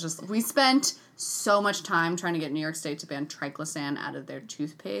this, we spent so much time trying to get New York State to ban triclosan out of their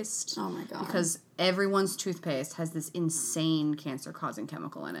toothpaste. Oh my God. Because everyone's toothpaste has this insane cancer-causing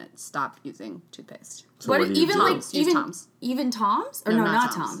chemical in it. Stop using toothpaste. So what do you even do? like Use Tom's. even Tom's or no,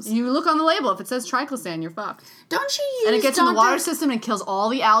 not Tom's. You look on the label. If it says triclosan, you're fucked. Don't you use And it gets in the Dr. water system and it kills all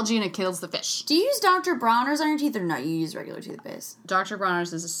the algae and it kills the fish. Do you use Dr. Bronner's on your teeth or no? You use regular toothpaste. Dr.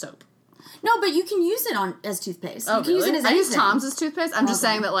 Bronner's is a soap. No, but you can use it as toothpaste. Oh, you can really? use it as I use anything. Tom's as toothpaste. I'm just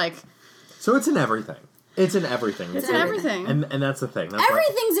Okay. saying that, like, so it's in everything. It's in everything. it's in everything. And that's the thing. That's why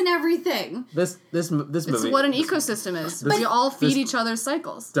Everything's in everything. this It's movie. what an ecosystem is. We all feed each other's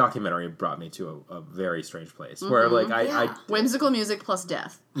cycles. documentary brought me to a very strange place where like I Whimsical music plus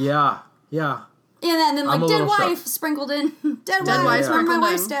death. yeah. Yeah, and then I'm like a dead little wife shocked. sprinkled in. Dead Dead wife wife, my sprinkled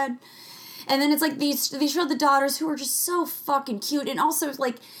wife's in. dead. And then it's like they show the daughters who are just so fucking cute, and also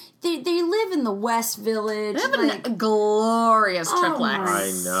like they live in the West Village. They have like, a glorious oh triplex. my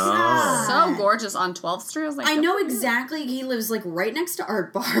I know. God. So gorgeous on 12th Street. I was like, I know exactly. He lives like right next to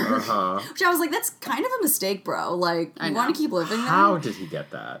Art Bar, which I was like, that's kind of a mistake, bro. Like, I you know. want to keep living there? How did he get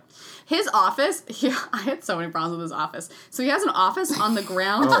that? His office, I had so many problems with his office. So he has an office on the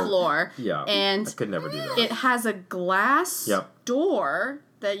ground floor. Yeah. And I could never do that. it has a glass Yep. door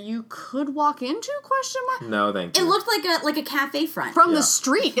that you could walk into, question mark? No, thank you. It looked like a cafe front. From Yeah. the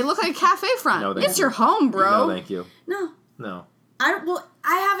street. It looked like a cafe front. No, thank It's you. your home, bro. No, thank you. No, No. I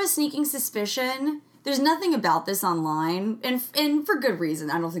have a sneaking suspicion. There's nothing about this online, and for good reason.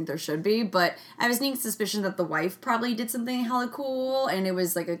 I don't think there should be, but I have a sneaking suspicion that the wife probably did something hella cool, and it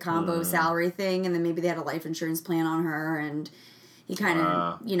was like a combo salary thing, and then maybe they had a life insurance plan on her, and he kind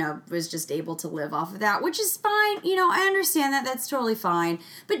of, was just able to live off of that, which is fine. I understand that. That's totally fine.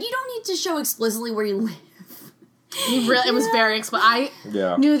 But you don't need to show explicitly where you live. It was very explicit. I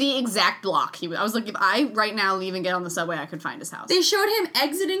Yeah. knew the exact block he was. I was like, if I right now leave and get on the subway, I could find his house. They showed him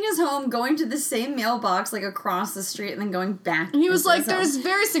exiting his home, going to the same mailbox, like across the street, and then going back. And he was into like, his house. there's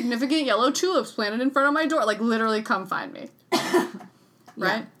very significant yellow tulips planted in front of my door. Like, literally, come find me.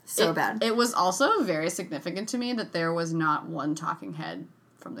 Right? so bad. It was also very significant to me that there was not one talking head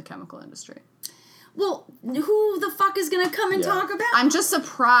from the chemical industry. Well, who the fuck is gonna come and Yeah. talk about? I'm just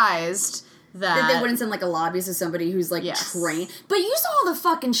surprised that they wouldn't send like a lobbyist or somebody who's like Yes. trained. But you saw all the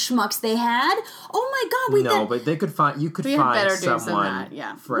fucking schmucks they had. Oh my god! Wait, No, but they could find. You could We had find better dudes than someone. that,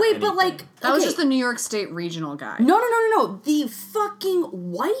 yeah. For wait, but anything. like That was okay. just the New York State regional guy. No. The fucking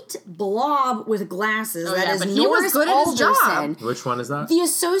white blob with glasses. Oh, that yeah, is but he was Norris good at his job. Alderson. Which one is that? The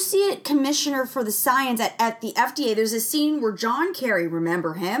associate commissioner for the science at the FDA. There's a scene where John Kerry,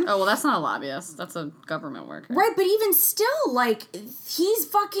 remember him? Oh, well, that's not a lobbyist. That's a government worker. Right, but even still, like, he's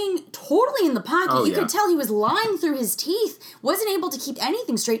fucking totally in the pocket. Oh, You yeah. could tell he was lying through his teeth, wasn't able to keep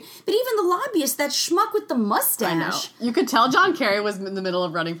anything straight. But even the lobbyist, that schmuck with the mustache. I know. You could tell John Kerry was in the middle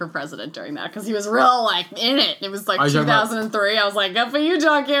of running for president during that because he was real, like, in it. It was like Are you talking about- 2003. I was like, good for you,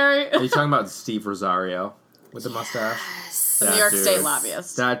 John Kerry. Are you talking about Steve Rosario with the mustache? The That New York dude. State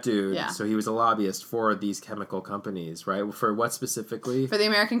lobbyist. That dude. Yeah. So he was a lobbyist for these chemical companies, right? For what specifically? For the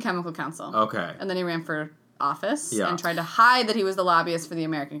American Chemical Council. Okay. And then he ran for office Yeah. and tried to hide that he was the lobbyist for the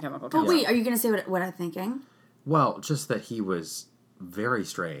American Chemical But Council. wait, are you going to say what I'm thinking? Well, just that he was very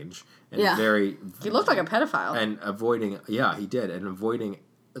strange and Yeah. very. He looked like a pedophile. And avoiding. Yeah, he did. And avoiding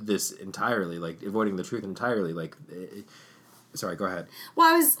this entirely, like avoiding the truth entirely. Like. Sorry, go ahead.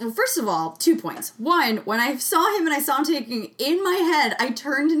 Well, first of all, 2 points. One, when I saw him and I saw him taking, in my head, I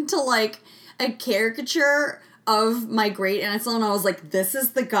turned into like a caricature of my great aunt and I was like, this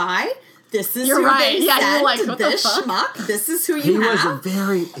is the guy? This is You're who right. they Yeah, you're sent? like, what the This fuck? schmuck? This is who He you was have?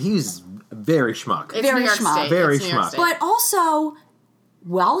 he's very schmuck. It's very New York schmuck. State. Very It's New York schmuck. State. But also,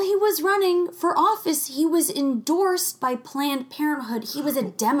 while he was running for office, he was endorsed by Planned Parenthood. He was a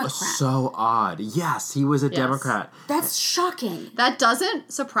Democrat. So odd. Yes, he was a Democrat. That's shocking. that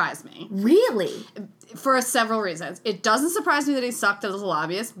doesn't surprise me. Really? For several reasons. It doesn't surprise me that he sucked as a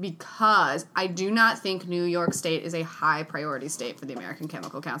lobbyist because I do not think New York State is a high priority state for the American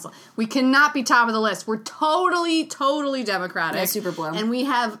Chemical Council. We cannot be top of the list. We're totally Democratic. Yeah, super blue. And we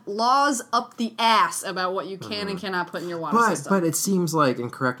have laws up the ass about what you can and cannot put in your water system. But it seems like,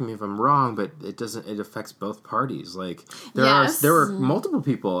 and correct me if I'm wrong, but it affects both parties. Like there Yes. were multiple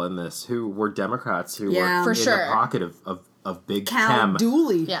people in this who were Democrats who Yeah. were For in sure. the pocket of big Cal chem.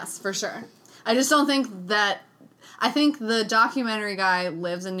 Dooley. Yes, for sure. I just don't think that... I think the documentary guy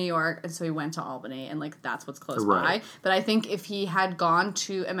lives in New York, and so he went to Albany, and, like, that's what's close Right. by. But I think if he had gone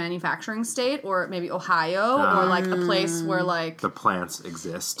to a manufacturing state, or maybe Ohio, or, like, a place where, like... The plants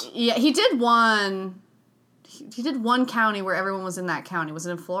exist. Yeah, he did one... He did one county where everyone was in that county. Was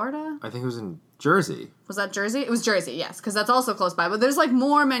it in Florida? I think it was in Jersey. Was that Jersey? It was Jersey, yes, because that's also close by. But there's, like,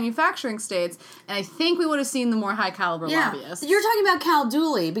 more manufacturing states, and I think we would have seen the more high-caliber lobbyists. You're talking about Cal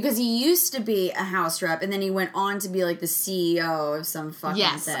Dooley because he used to be a House rep and then he went on to be like the CEO of some fucking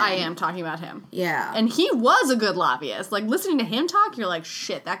Yes, thing. I am talking about him. Yeah. And he was a good lobbyist. Like, listening to him talk, you're like,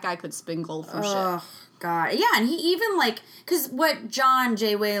 shit, that guy could spin gold for shit. Oh, God. Yeah, and he even, like, because what John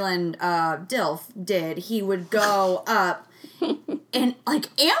J. Wayland Dilf did, he would go up and, like,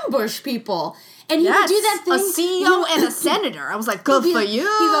 ambush people. And he would do that thing. A CEO and a senator. I was like, good He'd for be- you.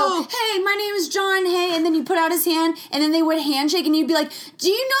 He'd go, hey, my name is John, hey, and then he'd put out his hand, and then they would handshake, and you'd be like, do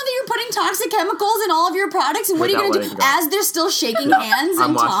you know that you're putting toxic chemicals in all of your products, and what are you Without going to do? letting go. As they're still shaking hands I'm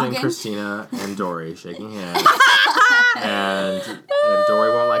and watching talking. Christina and Dory shaking hands, and Dory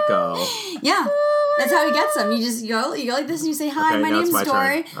won't let go. Yeah. That's how he gets them. You go like this and you say, hi, Okay, my now it's name's my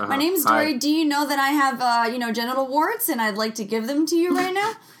Dory. turn. My name's Hi. Dory. Do you know that I have, genital warts and I'd like to give them to you right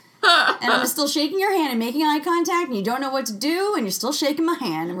now? And I'm still shaking your hand and making eye contact and you don't know what to do and you're still shaking my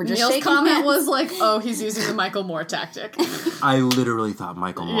hand and we're just Neil's shaking comment hands. was like, oh, he's using the Michael Moore tactic. I literally thought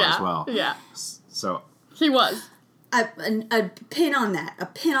Michael Moore as well. Yeah. So He was. A pin on that. A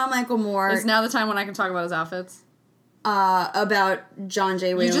pin on Michael Moore Is now the time when I can talk about his outfits? about John J.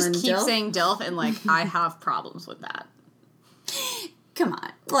 You Wayland just keep Dilf. saying DILF, and, like, I have problems with that. Come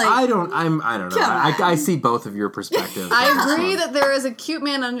on. Like, I don't know. Come on. I see both of your perspectives. I agree that there is a cute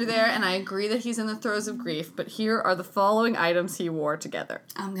man under there, and I agree that he's in the throes of grief, but here are the following items he wore together.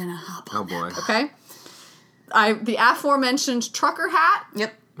 I'm going to hop Oh on boy. Okay? The aforementioned trucker hat,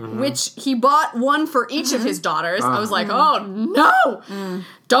 Yep. which he bought one for each of his daughters. I was like, oh no!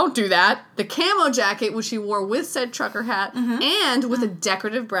 Don't do that. The camo jacket, which he wore with said trucker hat, and with a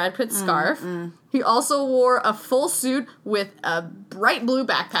decorative Brad Pitt scarf. He also wore a full suit with a bright blue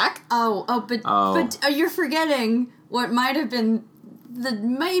backpack. But you're forgetting what might have been the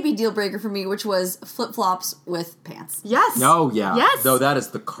maybe deal breaker for me, which was flip flops with pants. Yes. No, yeah. Yes. No, that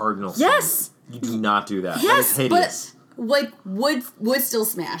is the cardinal sin. Yes. You do not do that. Yes, that is hideous. But like would still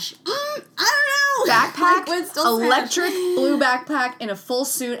smash. I don't know. Backpack, Like, would still smash. electric blue backpack in a full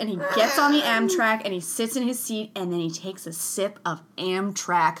suit, and he gets on the Amtrak and he sits in his seat and then he takes a sip of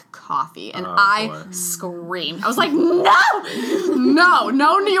Amtrak coffee, and I boy. screamed. I was like, no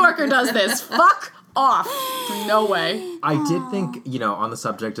New Yorker does this. Fuck off. No way. I did think, on the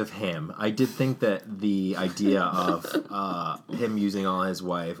subject of him, I did think that the idea of him using all his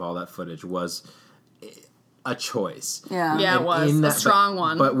wife, all that footage, was a choice. Yeah. Yeah, it And was in a strong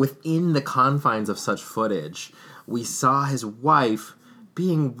one. But within the confines of such footage, we saw his wife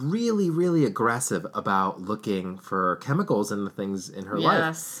being really, really aggressive about looking for chemicals in the things in her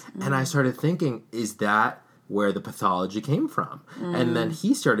Yes. life. And I started thinking, is that where the pathology came from? And then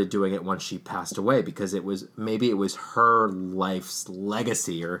he started doing it once she passed away because it was her life's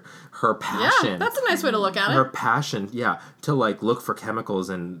legacy or her passion. Yeah, that's a nice way to look at Her it. passion, to like look for chemicals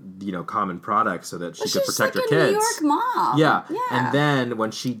in common products so that she could She's protect like her a kids. New York mom. Yeah. And then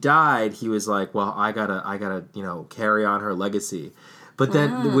when she died, he was like, well, I gotta, carry on her legacy. But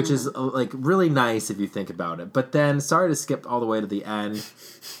then, which is like really nice if you think about it. But then, sorry to skip all the way to the end,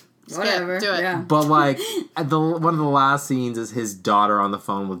 Whatever. do it. Yeah. but like one of the last scenes is his daughter on the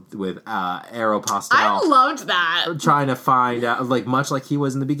phone with Aeropostale. I loved that. Trying to find out, like much like he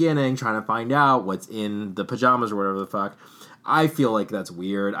was in the beginning, trying to find out what's in the pajamas or whatever the fuck. I feel like that's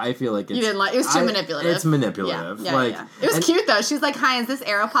weird. I feel like it's... You didn't like it. Was too manipulative. It's manipulative. Yeah. It was cute though. She was like, "Hi, is this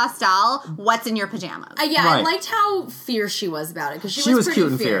Aeropostale? What's in your pajamas?" I Right. liked how fierce she was about it because She was pretty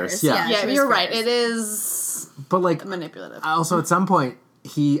cute and fierce, yeah. she Yeah, was you're right. fierce. It is But like, manipulative. also at some point,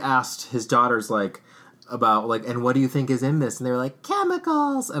 he asked his daughters, like, about like, and what do you think is in this? And they were like,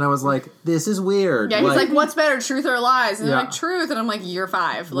 chemicals. And I was like, this is weird. Yeah, he's like, what's better, truth or lies? And they're Yeah. like, truth. And I'm like, you're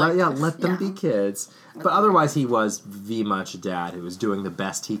 5. Like, let them be kids. But otherwise, he was the much dad who was doing the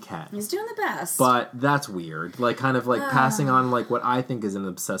best he can. He's doing the best. But that's weird. Like, kind of like passing on like what I think is an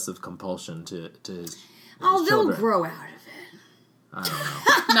obsessive compulsion to his they'll children. grow out of it. I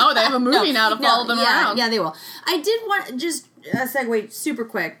don't know. No, they have a movie now to follow them around. Yeah, they will. I did want just a segue super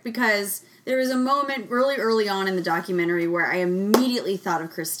quick because there was a moment really early on in the documentary where I immediately thought of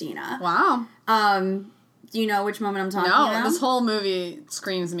Christina. Wow. Do you know which moment I'm talking No, about? this whole movie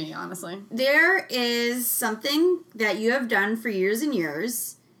screams me, honestly. There is something that you have done for years and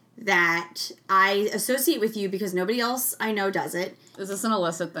years that I associate with you because nobody else I know does it. Is this an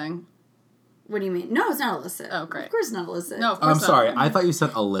illicit thing? What do you mean? No, it's not illicit. Oh, great. Of course it's not illicit. No, of course I'm not. sorry. I thought you said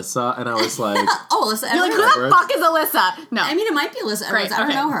Alyssa, and I was like, Oh, Alyssa. You're like, who Edwards. the fuck is Alyssa? No. I mean, it might be Alyssa Great, Edwards. I don't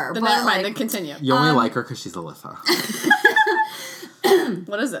okay. know her. Then but never mind, like, then continue. you only like her because she's Alyssa.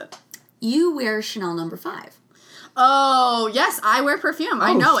 What is it? you wear Chanel number 5. Oh, yes, I wear perfume.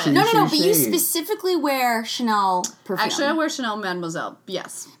 I know it. shit. No, but you Shade. specifically wear Chanel perfume. Actually, I wear Chanel Mademoiselle.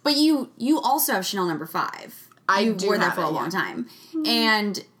 Yes. But you also have Chanel number 5. I you do wore that have for a it, long yeah. time.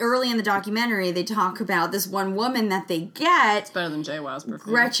 And early in the documentary, they talk about this one woman that they get. Better than JWoww's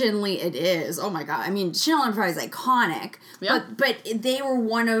perfume. Gretchenly, it is. Oh my god! I mean, Chanel number 5 is iconic. Yeah. But they were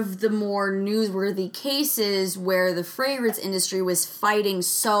one of the more newsworthy cases where the fragrance industry was fighting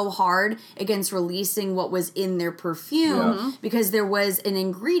so hard against releasing what was in their perfume Yeah. because there was an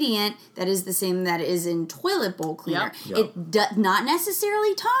ingredient that is the same that is in toilet bowl cleaner. Yep. It not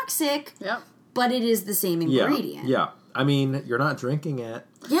necessarily toxic, Yep. but it is the same Yeah. ingredient. Yeah. I mean, you're not drinking it.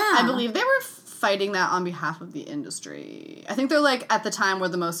 Yeah. I believe they were fighting that on behalf of the industry. I think they're like, at the time, were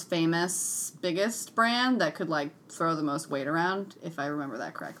the most famous, biggest brand that could like throw the most weight around, if I remember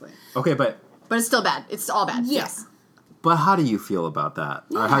that correctly. Okay, but But it's still bad. It's all bad. Yeah. Yes. how do you feel about that?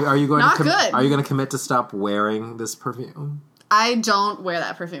 Are you going Not to good. Are you going to commit to stop wearing this perfume? I don't wear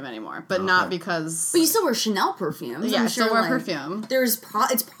that perfume anymore, but not Okay. because... But you still wear Chanel perfumes. Yeah, I'm I still sure, wear like, perfume.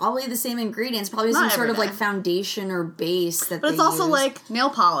 It's probably the same ingredients, probably Not some sort every of like day. foundation or base that. But it's they also use. like nail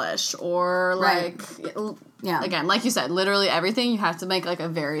polish or Right. like... Yeah. Again, like you said, literally everything, you have to make like a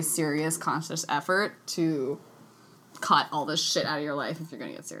very serious, conscious effort to cut all this shit out of your life if you're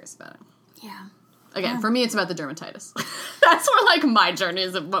going to get serious about it. yeah, Again, for me, it's about the dermatitis. That's where like my journey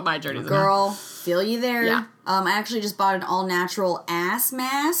is. What my journey is about. girl, feel you there. Yeah. I actually just bought an all natural ass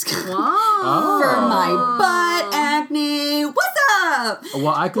mask Wow. for my butt acne. What's up? Well,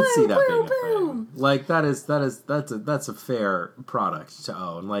 I could see that being a Woo. thing. Like that's a fair product to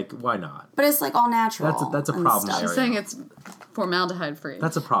own. Like, why not? But it's like all natural. That's a and problem stuff. area. She's saying it's formaldehyde free.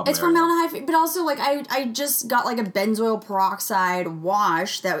 That's a problem. It's formaldehyde, but also like I just got like a benzoyl peroxide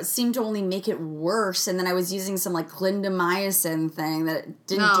wash that seemed to only make it worse, and then I was using some like clindamycin thing that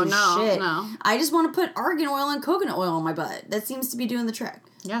didn't do shit. No. I just want to put argan oil and coconut oil on my butt. That seems to be doing the trick.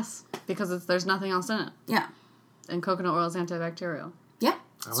 Yes, because there's nothing else in it, Yeah, and coconut oil is antibacterial. yeah,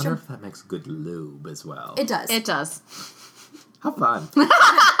 I it's wonder true. if that makes good lube as well. It does. It does. How fun. End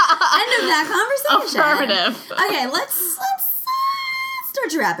of that conversation. Affirmative. Okay, let's start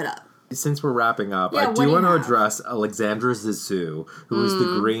to wrap it up. Since we're wrapping up, Yeah, I what do do you want to have? address Alexandra Zissou, who is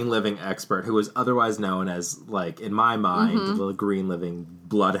the green living expert, who is otherwise known as, like, in my mind, the green living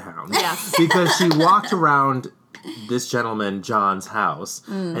bloodhound. Yes. Because she walked around this gentleman, John's house,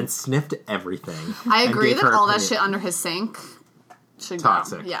 and sniffed everything. I and agree gave that her all that opinion. shit under his sink should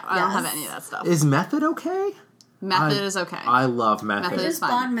Toxic. go. Yeah, I don't have Yes. any of that stuff. Is method okay? Method is okay. I love method. Method I is just fine.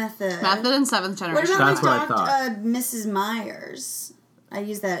 bought method. Method and 7th What generation. about That's like what I thought. Mrs. Myers? I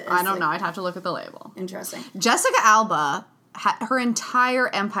use that. As, I don't like, know. I'd have to look at the label. Interesting. Jessica Alba, her entire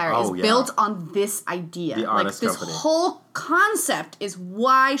empire Oh, is yeah. built on this idea. The like honest this company. whole concept is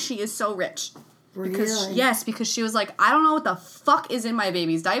why she is so rich. Because Really? because she was like, I don't know what the fuck is in my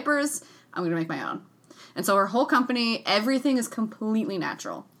baby's diapers. I'm gonna make my own. And so her whole company, everything is completely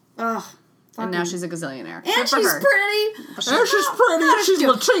natural. Ugh. And now she's a gazillionaire. And Good for she's her. pretty. And she's pretty. She's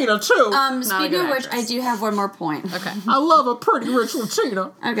Latina, too. Not a Speaking good of which, actress. I do have one more point. Okay. I love a pretty rich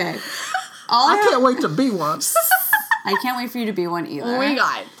Latina. Okay. All I can't wait to be one. I can't wait for you to be one either. We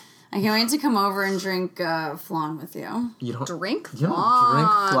got I can't wait to come over and drink flan with you. You don't drink. You don't flan. drink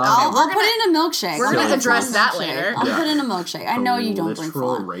flan. I'll we're put it in a milkshake. we're I'll gonna put it address in a that milkshake. later. I'll Yeah. put it in a milkshake. I know you don't drink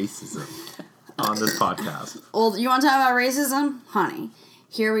Literal flan. racism on this podcast. Well, you want to talk about racism? Honey,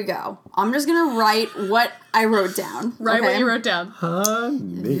 here we go. I'm just gonna write what I wrote down. Write what okay? you wrote down.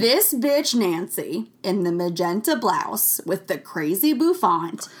 Honey. This bitch Nancy in the magenta blouse with the crazy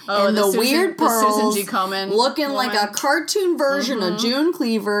bouffant Oh, and the the Susan- weird the Susan pearls, G. Komen looking like a woman. cartoon version of June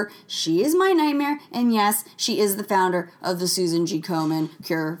Cleaver. She is my nightmare, and yes, she is the founder of the Susan G. Komen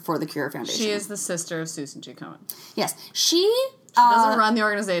Cure for the Cure Foundation. She is the sister of Susan G. Komen. Yes, she Doesn't run the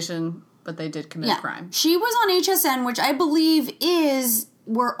organization, but they did commit crime. She was on HSN, which I believe is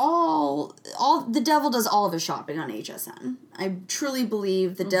where all the devil does all of his shopping on HSN. I truly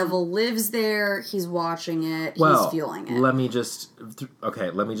believe the devil lives there. He's watching it. Well, he's feeling it. let me just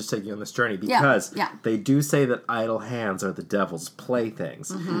take you on this journey because yeah. they do say that idle hands are the devil's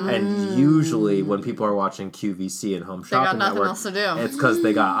playthings, and usually when people are watching QVC and Home Shopping nothing Network, else to do. it's because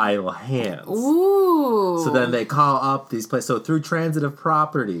they got idle hands. Ooh. So then they call up these places. So through transitive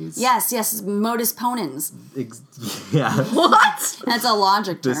properties. Yes, modus ponens. Yeah. What? That's a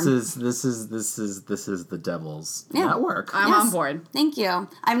logic term. This is the devil's network. I'm on board. Thank you.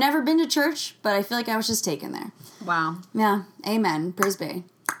 I've never been to church, but I feel like I was just taken there. Wow. Yeah. Amen. Praise be.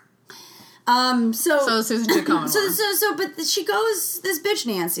 So Susan G. Komen. But she goes, this bitch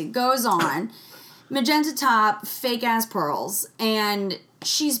Nancy goes on, magenta top, fake ass pearls, and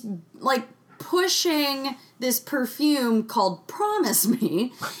she's like pushing this perfume called Promise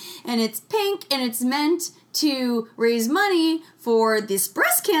Me, and it's pink and it's meant to raise money for this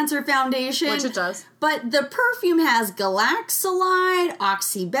breast cancer foundation. Which it does. But the perfume has galaxolide,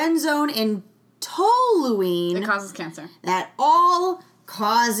 oxybenzone, and toluene. It causes cancer. That all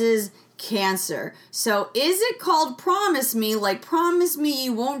causes cancer. So is it called Promise Me, like promise me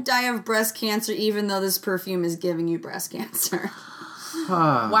you won't die of breast cancer even though this perfume is giving you breast cancer?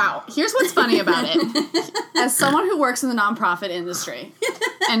 Wow. Here's what's funny about it. As someone who works in the nonprofit industry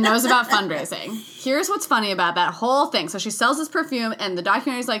and knows about fundraising, here's what's funny about that whole thing. So she sells this perfume, and the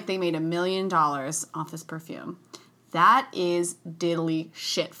documentary's like, they made $1 million off this perfume. That is diddly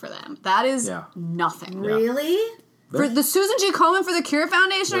shit for them. That is nothing. Really? For the Susan G. Komen for the Cure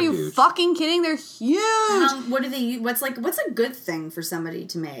Foundation, are you huge. fucking kidding? They're huge. What do they? What's a good thing for somebody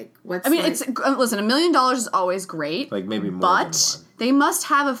to make? Listen, $1 million is always great. Like maybe more but than one. they must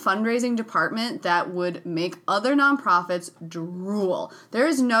have a fundraising department that would make other nonprofits drool. There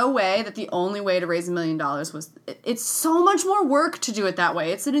is no way that the only way to raise $1 million was... It's so much more work to do it that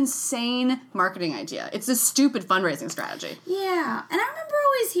way. It's an insane marketing idea. It's a stupid fundraising strategy. Yeah, and I remember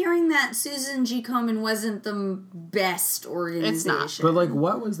always hearing that Susan G. Komen wasn't the best organization. It's not. But like,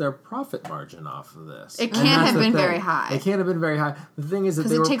 what was their profit margin off of this? It And can't that's have the been thing. very high. It can't have been very high. The thing is that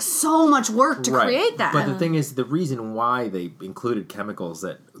Because it takes so much work to create that. But the thing is, the reason why they included chemicals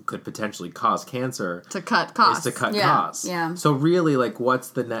that could potentially cause cancer to cut costs. is to cut Yeah, costs. yeah. So really, like, what's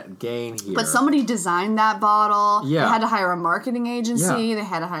the net gain here? But somebody designed that bottle. Yeah. They had to hire a marketing agency. Yeah. They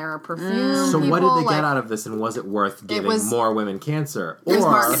had to hire a perfume So what did people, they get out of this, and was it worth giving was- more women cancer? It was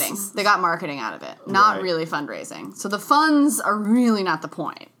Or- marketing. They got marketing out of it, not Right. really fundraising. So the funds are really not the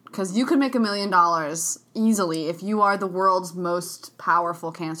point. Because you could make $1 million easily if you are the world's most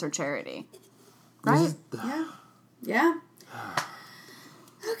powerful cancer charity. Right? Yeah.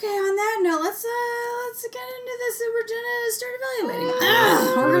 Okay, on that note, let's get into this. We're gonna start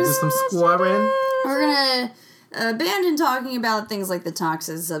evaluating. We're gonna do some squabbling. We're gonna abandon talking about things like the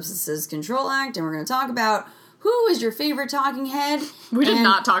Toxic Substances Control Act, and we're gonna talk about who is your favorite talking head. We did and-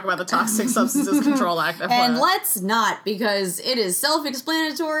 not talk about the Toxic Substances Control Act. And FYI. let's not, because it is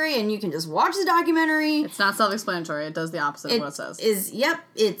self-explanatory, and you can just watch the documentary. It's not self-explanatory. It does the opposite of what it says.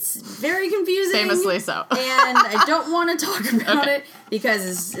 It's very confusing. Famously so. And I don't want to talk about Okay. it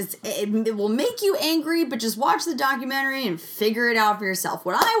because it will make you angry, but just watch the documentary and figure it out for yourself.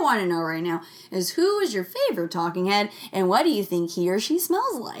 What I want to know right now is who is your favorite talking head, and what do you think he or she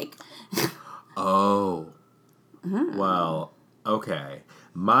smells like? Oh. Well, okay.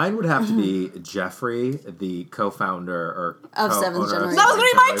 Mine would have to be Jeffrey, the co-founder or Of Seventh co-owner Generation. That was gonna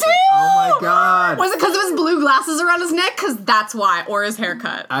be mine too! Oh my god! Was it because of his blue glasses around his neck? Because that's why. Or his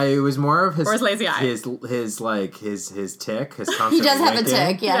haircut. It was more of his Or his lazy eye. his tick, his constant. He does have a winking.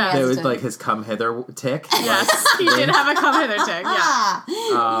 tick, yeah. Yeah. he It has a was tick. like his come hither tick. Yes, he did have a come hither tick. Yeah.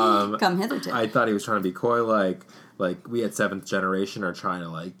 Ah, come hither to. I thought he was trying to be coy, like we at Seventh Generation are trying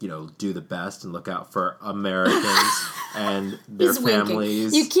to do the best and look out for Americans and their He's winking.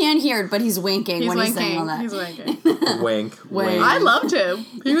 families. You can't hear it, but he's winking He's when he's saying all winking. that. He's winking. Wink, Wink. wink. I loved him.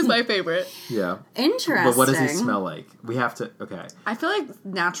 He was my favorite. Yeah. Interesting. But what does he smell like? We have to. Okay. I feel like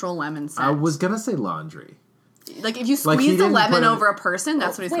natural lemon scent. I was gonna say laundry. Like if you Like, he squeeze the didn't lemon put it- over a person,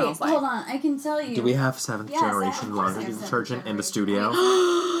 that's what he Wait, smells like. hold on. I can tell you. Do we have Seventh Yes, Generation of course I laundry have Seventh detergent in the Generation.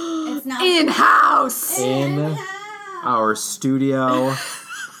 studio? It's not In house. In our studio.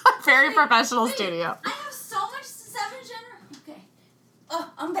 Very professional studio. I have so much Okay.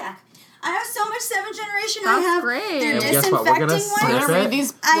 Oh, I'm back. I have so much 7th generation. I That's have great. their Yeah, guess what? We're disinfecting gonna wipes. I'm sniff gonna it. read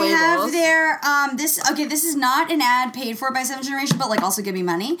these I have labels. their this is not an ad paid for by 7th generation, but like also give me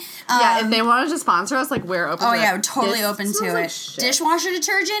money. Yeah, if they wanted to sponsor us, like we're open Oh to yeah, it. we're totally This open smells to like it. shit. Dishwasher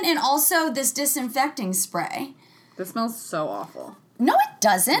detergent and also this disinfecting spray. This smells so awful. No, it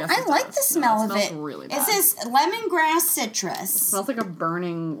doesn't. Yes, I it like does. the smell No, it of smells it. really It bad. says lemongrass citrus. It smells like a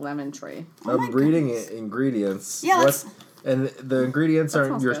burning lemon tree. I'm reading ingredients. Yeah, let's- And the ingredients aren't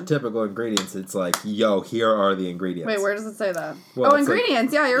smells your good. typical ingredients. It's like, yo, here are the ingredients. Wait, where does it say that? Well, oh, it's like-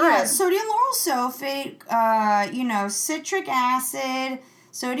 ingredients. Yeah, you're Yeah, right. sodium lauryl sulfate, citric acid,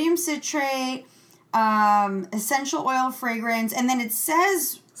 sodium citrate, essential oil fragrance, and then it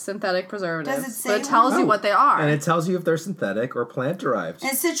says, Synthetic preservatives. Does it say But it tells what? you what they are. And it tells you if they're synthetic or plant derived.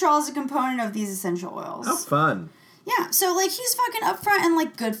 and citrol is a component of these essential oils. How fun. Yeah, so like he's fucking upfront and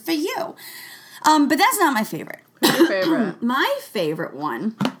like good for you. But that's not my favorite. What's your favorite? My favorite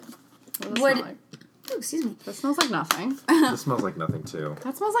one What does it would. smell like? Oh, excuse me. That smells like nothing. This smells like nothing, too.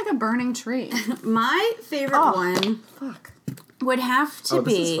 That smells like a burning tree. My favorite Oh. one Fuck. would have to Oh,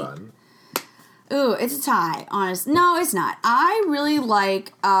 this be. is fun. Ooh, it's a tie, honest. No, it's not. I really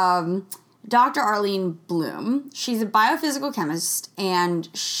like Dr. Arlene Bloom. She's a biophysical chemist, and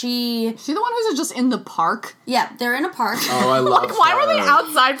Is she the one who's just in the park? they're in a park. Oh, I love Like, why were they her.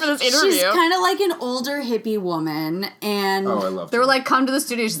 outside for this interview? She's kind of like an older hippie woman, and Oh, I love They were her. like, come to the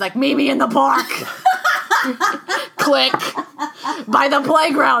studio. She's like, meet me in the park. Click. By the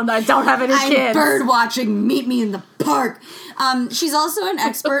playground. I don't have any I'm kids. bird watching. Meet me in the park. She's also an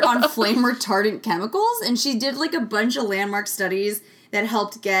expert on flame retardant chemicals, and she did like a bunch of landmark studies that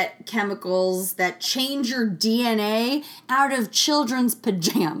helped get chemicals that change your DNA out of children's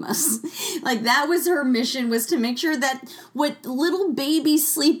pajamas. Like that was her mission, was to make sure that what little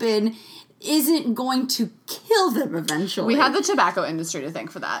babies sleep in isn't going to kill them eventually. We had the tobacco industry to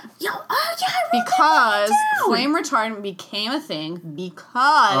thank for that. yeah, I wrote that Because down. flame retardant became a thing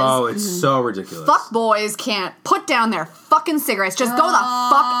because Oh, it's so ridiculous. fuck boys can't put down their fucking cigarettes. Just go the fuck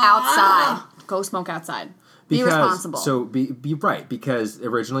outside. Go smoke outside. Be responsible. So be right, because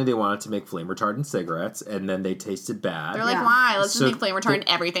originally they wanted to make flame retardant cigarettes, and then they tasted bad. They're like, Yeah. why? Let's just So make flame retardant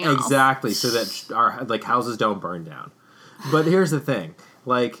everything else. Exactly, so that our like houses don't burn down. But here's the thing,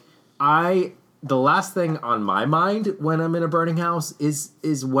 like the last thing on my mind when I'm in a burning house is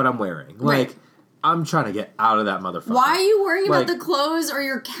what I'm wearing. Like Right. I'm trying to get out of that motherfucker. Why are you worrying about Like- the clothes or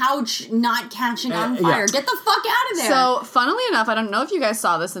your couch not catching on yeah. fire? Get the fuck out of there. So, funnily enough, I don't know if you guys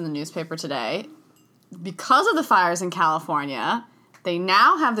saw this in the newspaper today. Because of the fires in California, they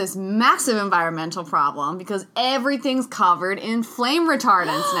now have this massive environmental problem because everything's covered in flame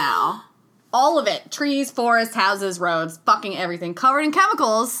retardants now. All of it. Trees, forests, houses, roads, fucking everything. Covered in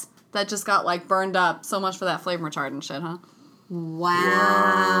chemicals that just got, like, burned up. So much for that flame retardant shit, huh?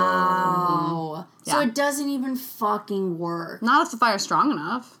 Wow. So Yeah. it doesn't even fucking work. Not if the fire's strong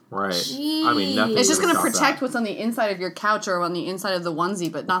enough. Right. I mean, nothing. It's just going to stop protect that. what's on the inside of your couch or on the inside of the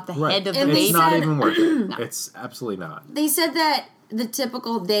onesie, but not the Right. head of the And baby. It's not said- even worth it. It's absolutely not. They said that the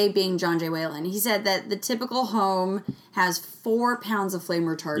typical, they being John J. Whalen, he said that the typical home has 4 pounds of flame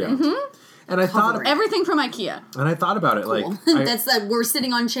retardant. Yeah. And I thought, Covering. Everything from IKEA. about it, like That's that we're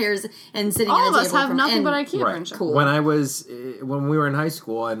sitting on chairs and sitting All at of a us table. have from- nothing and- but IKEA right. furniture. Cool. When we were in high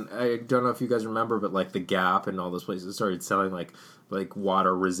school, and I don't know if you guys remember, but like the Gap and all those places started selling like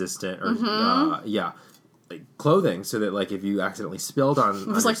water resistant or like clothing, so that like if you accidentally spilled on It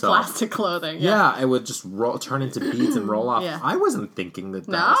was like yourself, plastic clothing. yeah, it would just turn into beads and roll off. Yeah. I wasn't thinking that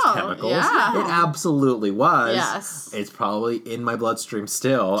No, was chemicals. yeah. It absolutely was. Yes. It's probably in my bloodstream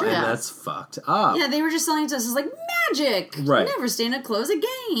still, and Yes. that's fucked up. Yeah, they were just selling it to us as like magic. Right. Never stain a clothes again.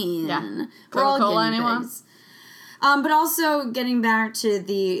 Yeah. We're all Coca-Cola, guinea anyone? pigs. But also getting back to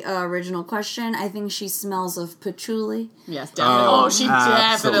the original question, I think she smells of patchouli. Yes, definitely. Oh, Oh, she definitely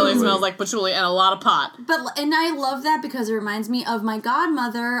absolutely. smells like patchouli and a lot of pot. And I love that because it reminds me of my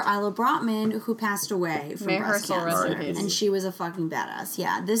godmother, Isla Brotman, who passed away from May her breast soul rest cancer. in peace. And she was a fucking badass.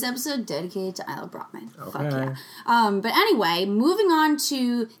 Yeah, this episode dedicated to Isla Brotman. Fuck Okay. yeah. But anyway, moving on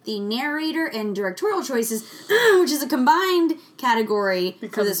to the narrator and directorial choices, which is a combined category for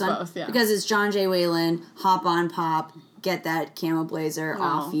Because this it's one. both, yeah. Because it's John J. Whalen, hop on pop, get that camo blazer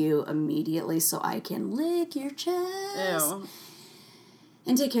off you immediately so I can lick your chest. Ew.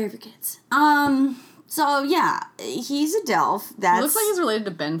 And take care of your kids. So yeah, he's a Delph. That's Looks like he's related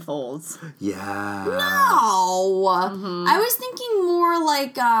to Ben Folds. Yeah. no. I was thinking more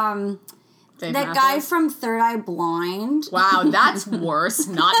like Dave That guy Matthews. from Third Eye Blind. Wow, that's worse,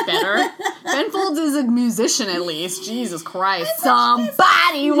 not better. Ben Folds is a musician at least. Jesus Christ.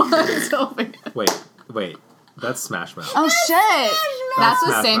 Somebody once over here. Wait. That's Smash Mouth. Oh shit. That's the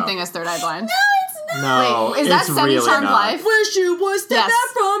Smash same Mouth. thing as Third Eye Blind. No, Wait, is that it's Semi really Charmed not. Life? Wish you was stepping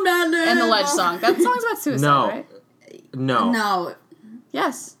Yes. from that land. And the Ledge song. That song's about suicide, No. right? No. No.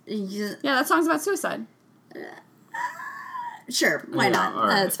 Yes. Yeah, Yeah, that song's about suicide. sure, why Yeah, not? all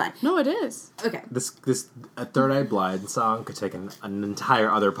right. That's fine. No, it is. Okay. This a Third Eye Blind song could take an entire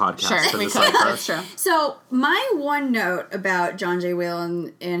other podcast Sure, to we could. decipher. That's true. So, my one note about John J.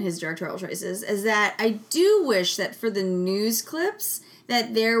 Whalen and his directorial choices is that I do wish that for the news clips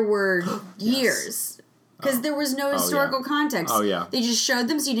that there were years. Because there was no historical yeah. context. Oh, yeah. They just showed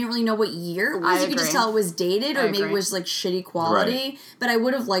them so you didn't really know what year it was. I You could just agree. tell it was dated or I maybe it agree. was like shitty quality. Right. But I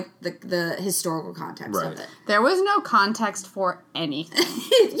would have liked the historical context Right. of it. There was no context for anything.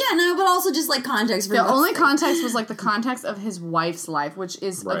 Yeah, no, but also just like context for The what's only like- context was like the context of his wife's life, which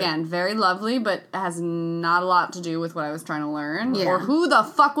is Right. again very lovely, but has not a lot to do with what I was trying to learn. Yeah. Or who the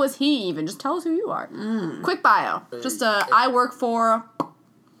fuck was he even? Just tell us who you are. Quick bio. Just I work for.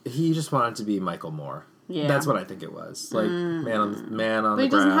 He just wanted to be Michael Moore. Yeah. That's what I think it was. Like man on But the he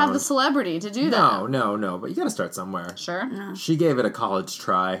ground. doesn't have the celebrity to do that. No. But you got to start somewhere. Sure. She gave it a college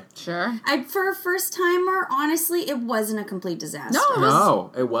try. Sure. For a first timer, honestly, it wasn't a complete disaster. No, it was.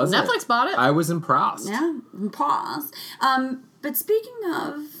 No, it wasn't. Netflix bought it. I was impressed. Yeah, pause. But speaking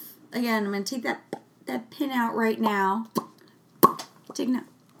of, again, I'm gonna take that pin out right now. Take it out.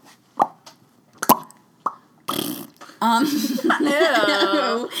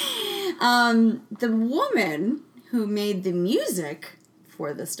 Ew. The woman who made the music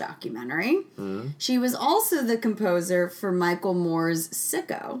for this documentary, she was also the composer for Michael Moore's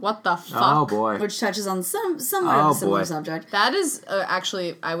Sicko, What the fuck? Oh boy. which touches on somewhat Oh, of a similar boy. subject. That is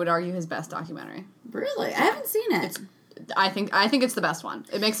actually, I would argue, his best documentary. Really, I haven't seen it. I think it's the best one.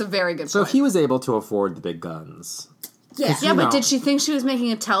 It makes a very good So point. if he was able to afford the big guns. Yeah, Yeah, but know. did she think she was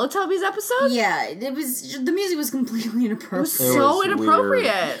making a Teletubbies episode? yeah. It was the music was completely inappropriate. It So was inappropriate.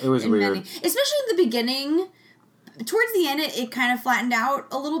 Weird. It was in weird. many, especially in the beginning. Towards the end, it kind of flattened out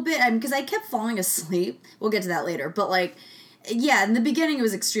a little bit because I kept falling asleep. We'll get to that later, but like, yeah, in the beginning, it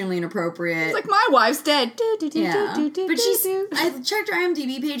was extremely inappropriate. It's like, my wife's dead. yeah, but she's. do. I checked her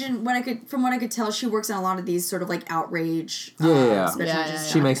IMDb page, and from what I could tell, she works on a lot of these sort of like outrage. Yeah. special Yeah, interest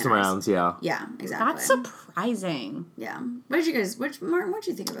yeah, She makes the documentaries. rounds, yeah. Yeah, exactly. That's surprising. Yeah. What did you guys? Martin? What did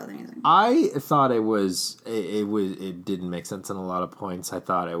you think about anything? I thought it didn't make sense in a lot of points. I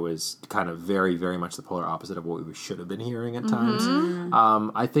thought it was kind of very, very much the polar opposite of what we should have been hearing at times.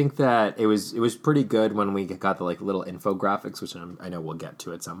 I think that it was pretty good when we got the like little infographics, which I know we'll get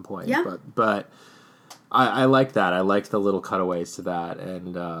to at some point. Yeah. But I liked that. I liked the little cutaways to that,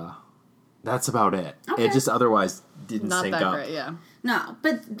 and that's about it. Okay. It just otherwise didn't Not sync that up. great, yeah. No,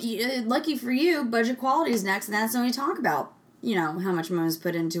 but lucky for you, budget quality is next, and that's when we talk about, how much money was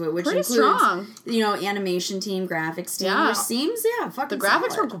put into it, which Pretty includes, strong. Animation team, graphics team, Yeah. which seems, fucking The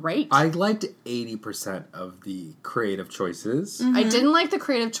graphics solid. were great. I liked 80% of the creative choices. I didn't like the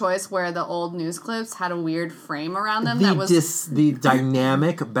creative choice where the old news clips had a weird frame around them The that was... the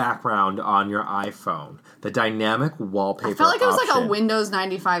dynamic background on your iPhone, the dynamic wallpaper. I felt like it was like a option Windows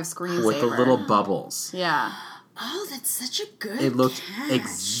 95 screensaver. with the little bubbles. Yeah. Oh, that's such a good It looked catch.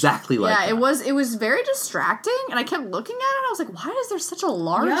 exactly like Yeah, that. it was very distracting, and I kept looking at it, and I was like, why is there such a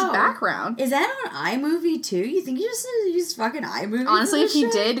large Yo, background? Is that on iMovie too? You think you just used fucking iMovie? Honestly, for if this he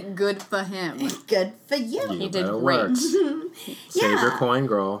shit? did, good for him. Good for you. You did bet it great. works. Save your Yeah. coin,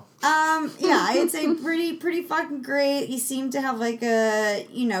 girl. Yeah, I'd say pretty fucking great. You seem to have like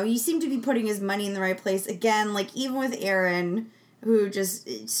you seem to be putting his money in the right place. Again, like even with Erin, who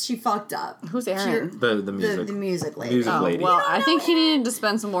she fucked up. Who's Erin? The music. The music lady. Music Oh, lady. well, I think he needed to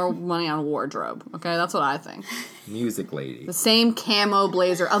spend some more money on wardrobe. Okay, that's what I think. Music lady. The same camo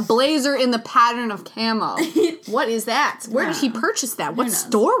blazer. A blazer in the pattern of camo. What is that? Where did he purchase that? What knows?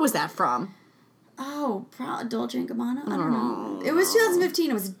 store was that from? Oh, Dolce & Gabbana? I don't know. It was 2015.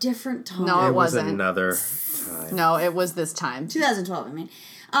 It was a different time. No, It it was wasn't. another time. No, it was this time. 2012, I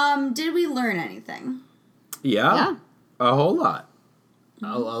mean. Did we learn anything? Yeah. Yeah. A whole lot.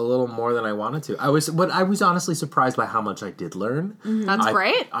 A little more than I wanted to. I was honestly surprised by how much I did learn. That's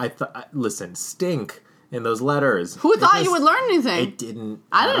great. I thought, listen, stink in those letters. Who thought It you would just- learn anything? It didn't.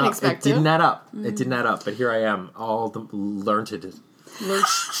 I add didn't up. expect It didn't to. add up. It didn't add up. But here I am, all the learned to.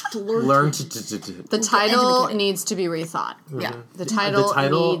 The title needs to be rethought. Yeah. The title,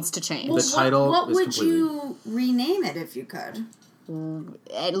 title- needs to change. The title What is would completely- you rename it if you could?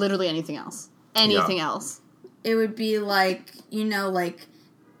 Literally anything else. Anything else. It would be like,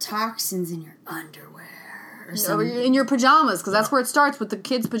 toxins in your underwear. Or Or something. in your pajamas, because that's where it starts with the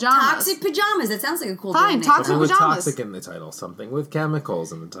kids' pajamas. Toxic pajamas. That sounds like a cool Fine, band name. toxic Something with pajamas. toxic in the title. Something with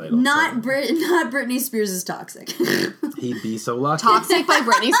chemicals in the title. Not something. not Britney Spears is toxic. He'd be so lucky. Toxic by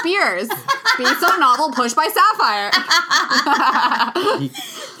Britney Spears. Based on a novel Pushed by Sapphire.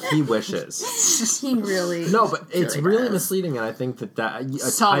 He wishes. He really No, but it's really does. misleading, and I think that a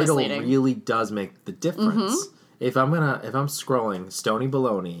So title misleading. really does make the difference. If I'm scrolling Stony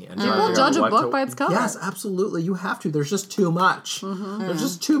Baloney and trying to figure judge out a what book to- by its cover. Yes, absolutely. You have to. There's just too much. There's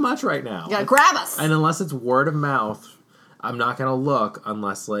just too much right now. You gotta grab us. And unless it's word of mouth, I'm not gonna look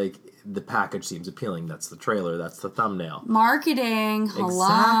unless like the package seems appealing. That's the trailer. That's the thumbnail. Marketing. Hello.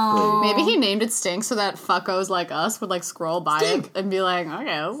 Exactly. Maybe he named it Stink so that fuckos like us would like scroll by Stink. it and be like,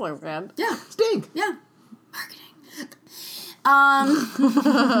 okay, this looks good. Yeah. Stink. Yeah.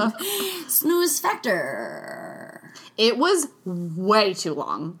 Snooze factor. It was way too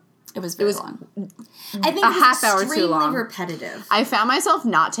long. It was very was long. I think a it was half hour too extremely long. repetitive. I found myself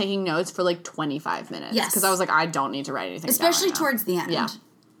not taking notes for like 25 minutes. Yes. Because I was like, I don't need to write anything down Especially right now. towards the end. Yeah.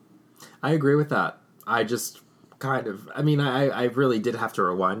 I agree with that. I just kind of, I really did have to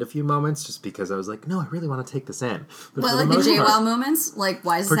rewind a few moments just because I was like, no, I really want to take this in. But But for like the most part- JWoww moments, like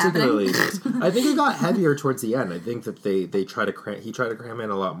why is this particularly, happening? I think it got heavier towards the end. I think that he tried to cram in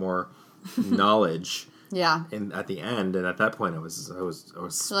a lot more knowledge Yeah. at the end, and at that point I was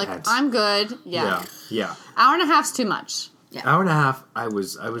So like, spent. I'm good. Yeah. yeah. Hour and a half's too much. Hour and a half. I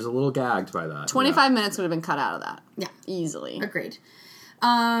was a little gagged by that. 25 minutes would have been cut out of that. Yeah. Easily. Agreed.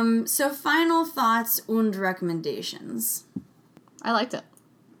 So final thoughts and recommendations. I liked it.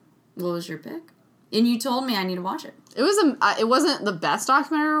 What was your pick? And you told me I need to watch it. It was it wasn't the best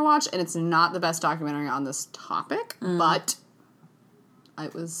documentary I ever watched, and it's not the best documentary on this topic, but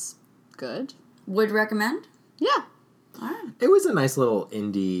it was good. Would recommend? Yeah. It was a nice little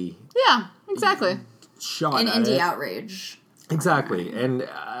indie Yeah, exactly. shot. An at indie it. outrage. Exactly, and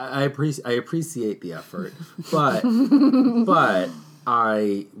I appreciate the effort, but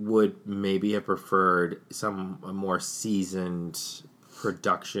I would maybe have preferred a more seasoned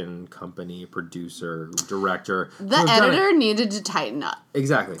production company, producer, director. The who have done it- editor needed to tighten up.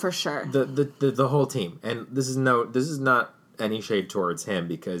 exactly, For sure. The whole team, and this is not any shade towards him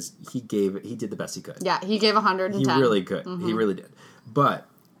because he did the best he could. Yeah, he gave 110. He really could. He really did. But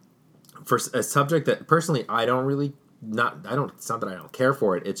for a subject that personally I don't really it's not that I don't care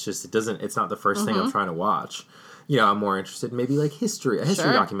for it. It's just it's not the first thing I'm trying to watch. You know, I'm more interested in maybe like a history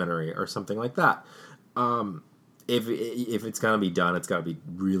Sure. documentary or something like that. If it's gonna be done, it's gotta be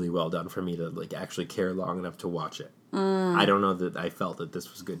really well done for me to like actually care long enough to watch it. I don't know that I felt that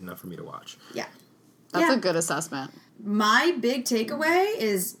this was good enough for me to watch. Yeah. That's Yeah. a good assessment. My big takeaway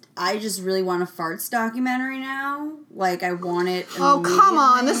is I just really want a farts documentary now. Like, I want it. Oh, come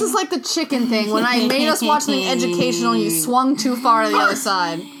on. immediately. This is like the chicken thing. When I made us watch something educational, you swung too far to the other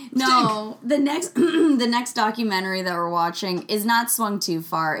side. No, the next the next documentary that we're watching is not swung too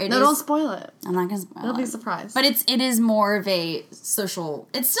far. No, don't spoil it. I'm not gonna spoil You'll be it. surprised. But it is more of a social.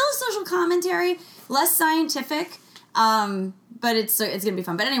 It's still a social commentary, less scientific. But it's gonna be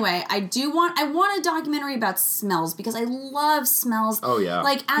fun. But anyway, I want a documentary about smells because I love smells. Oh, yeah.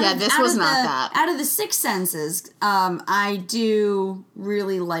 Like this was not that. Out of the six senses, I do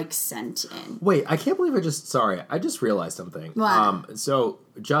really like scenting. Wait, I can't believe I just realized something. What? So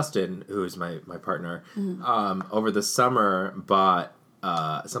Justin, who is my partner, over the summer bought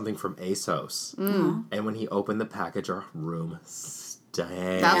something from ASOS, and when he opened the package, our room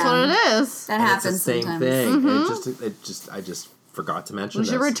stank. That's what it is. That And happens it's the same sometimes. thing. I just forgot to mention We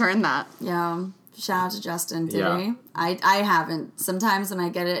should this. return that. Yeah. Shout out to Justin today. Yeah. I haven't. Sometimes when I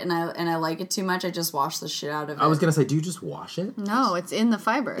get it and I like it too much, I just wash the shit out of it. I was gonna say, do you just wash it? No, it's in the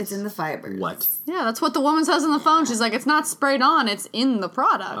fibers. It's in the fibers. What? Yeah, that's what the woman says on the phone. She's like, it's not sprayed on, it's in the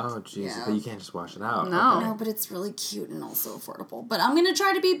product. Oh, jeez. Yeah. But you can't just wash it out. No. Okay. No, but it's really cute and also affordable. But I'm gonna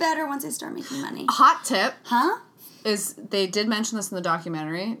try to be better once I start making money. Hot tip Huh? is they did mention this in the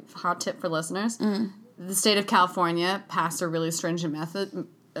documentary. Hot tip for listeners. The state of California passed a really stringent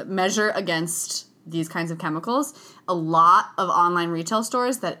measure against these kinds of chemicals. A lot of online retail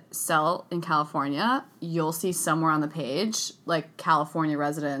stores that sell in California, you'll see somewhere on the page, like California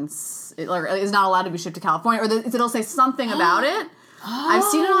residents, is not allowed to be shipped to California, or it'll say something about it. I've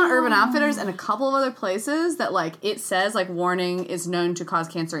seen it on Urban Outfitters and a couple of other places that, like, it says, like, warning is known to cause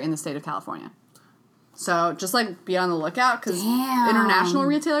cancer in the state of California. So just, like, be on the lookout, because Damn. international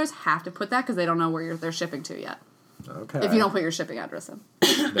retailers have to put that because they don't know where they're shipping to yet. Okay. If you don't put your shipping address in.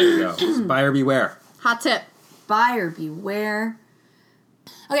 There you go. Buyer beware. Hot tip. Buyer beware.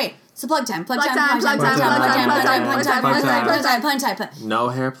 Okay, So plug time. Plug time. No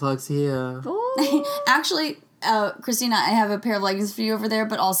hair plugs here. Actually, Christina, I have a pair of leggings for you over there,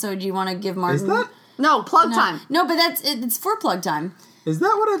 but also, do you want to give Martin... Is that? No, plug time. No, but it's for plug time. Is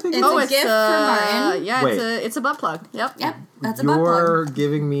that what I think? It's a gift for Martin. Yeah, Wait. it's a butt plug. Yep. Yep, that's a butt plug. You're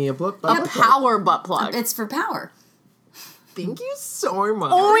giving me a butt A plug. power butt plug. It's for power. Thank you so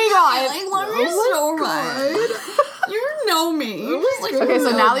much. Oh my god. I love you so much. You know me. Okay,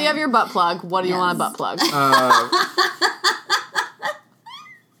 so now that you have your butt plug, what do you want a butt plug?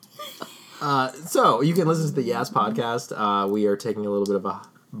 So you can listen to the Yas podcast. We are taking a little bit of a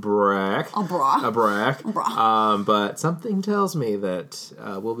break. A break. But something tells me that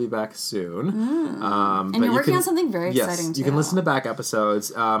we'll be back soon. And you're working on something very exciting, Yes, too. you can listen to back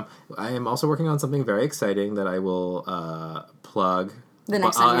episodes. I am also working on something very exciting that I will plug. The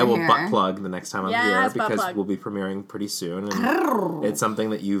next time I will you're butt here. plug the next time I'm Yes, here butt because plug. we'll be premiering pretty soon. And it's something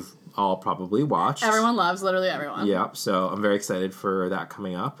that you've all probably watched. Everyone loves, literally everyone. Yeah, so I'm very excited for that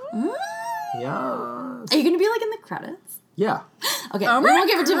coming up. Yeah. Are you going to be, like, in the credits? Yeah. Okay, Oh we my won't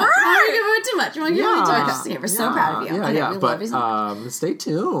give it too much. We won't give it too much. We won't give it too much. Christina, we're so proud of you. Yeah, Okay, yeah. we But love you so much. stay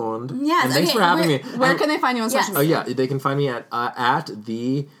tuned. Yes, And thanks okay, for having me. Where And- can they find you on social Yes. media? Oh yeah, they can find me at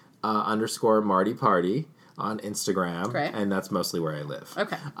the _ Marty Party on Instagram. Great. And that's mostly where I live.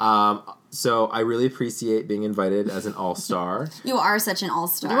 Okay. So I really appreciate being invited as an all-star. You are such an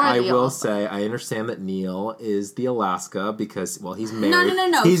all-star. You are. I the will all-star. say I understand that Neil is the Alaska because he's married.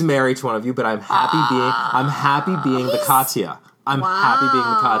 No. He's married to one of you, but I'm happy being the Katya. I'm happy being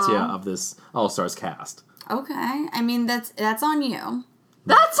the Katya of this All-Stars cast. Okay. I mean, that's on you.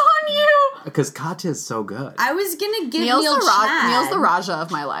 That's on you! Because Katya is so good. I was going to give Neil's Neil the Chad. Raja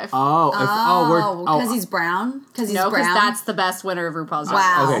of my life. Because he's brown? Because he's No, because brown? that's the best winner of RuPaul's Drag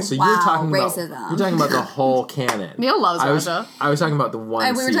Wow. Race. Okay, so Wow, you're talking about racism. you're talking about the whole canon. Neil loves I was Raja. talking about the one.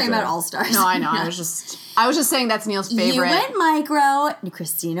 We were talking season. about all-stars. No, I know. I was just saying that's Neil's favorite. You went micro,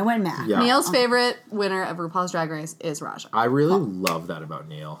 Christina went macro. Yeah. Neil's favorite winner of RuPaul's Drag Race is Raja. I really love that about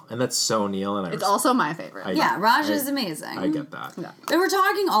Neil, and that's so Neil. And It's also my favorite. Yeah, Raja is amazing. I get that. Yeah. If we're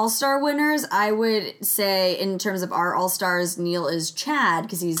talking all-star winners, I would say in terms of our all-stars, Neil is Chad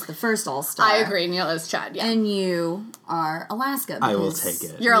because he's the first all-star. I agree. Neil is Chad. Yeah. And you are Alaska. I will because take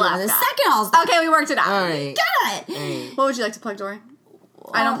it. You're you are Alaska. the second all-star. Okay, we worked it out. All right. Got it. What would you like to plug, Dory?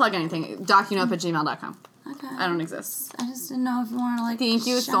 I don't plug anything. DocUnUp@gmail.com. Okay. I don't exist. I just didn't know if you want to Thank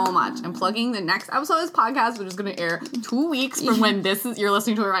you so much. I'm plugging the next episode of this podcast, which is going to air 2 weeks from when you're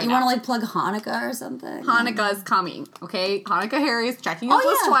listening to it right You now. want to like plug Hanukkah or something? Hanukkah is coming, okay? Hanukkah Harry's checking his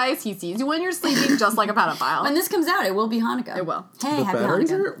list yeah. twice. He sees you when you're sleeping, just like a pedophile. When this comes out, it will be Hanukkah. It will. Hey, The happy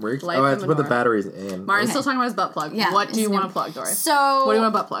batteries Hanukkah. are where? Light Oh, the that's with the menorah. batteries in. Martin's still talking about his butt plug. Yeah, What do you it's want no- to plug, Dory? So, What do you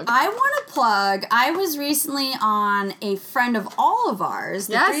want to butt plug? I want to plug. I was recently on a friend of all of ours,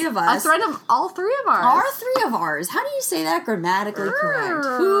 the three of us. a thread of all three of ours. Our three of ours. How do you say that grammatically correct?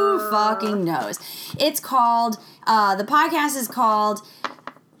 Who fucking knows? It's called, the podcast is called,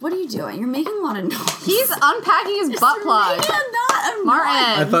 what are you doing? You're making a lot of noise. He's unpacking his butt plug. I'm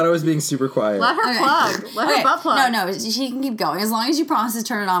Martin. I thought I was being super quiet. Let her plug. Let her butt plug. No, she can keep going as long as you promise to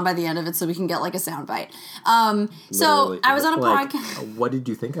turn it on by the end of it, so we can get like a sound bite. So Literally. I was on a Like, podcast. What did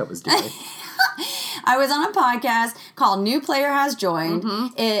you think I was doing? I was on a podcast called New Player Has Joined.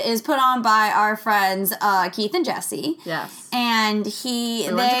 Mm-hmm. It is put on by our friends Keith and Jesse. Yes. And We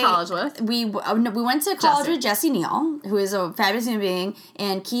went to college with. We went to college Jesse. with Jesse Neal, who is a fabulous human being,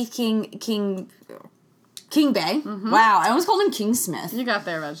 and Keith King Bay. Wow, I almost called him King Smith. You got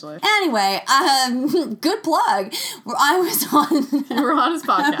there eventually. Anyway, good plug. I was on. You were on his I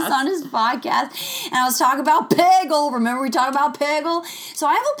podcast. was on his podcast, and I was talking about Peggle. Remember we talked about Peggle? So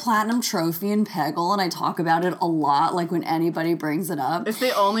I have a platinum trophy in Peggle, and I talk about it a lot, like when anybody brings it up. It's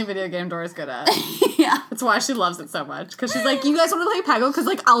the only video game Dora's good at. Yeah. That's why she loves it so much. Because she's like, you guys want to play Peggle? Because,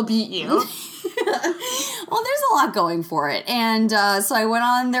 like, I'll beat you. Well, there's a lot going for it. And so I went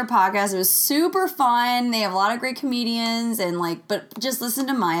on their podcast. It was super fun. They have a lot of great comedians, and but just listen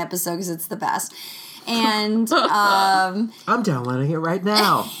to my episode because it's the best. And I'm downloading it right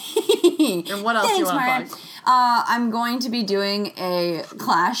now. And what else do you want to Martin. plug? I'm going to be doing a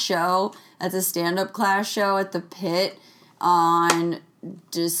class show. It's a stand-up class show at the Pit on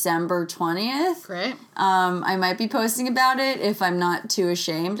December 20th. Great. I might be posting about it if I'm not too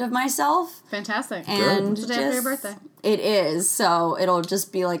ashamed of myself. Fantastic. And It's the day after your birthday. It is, so it'll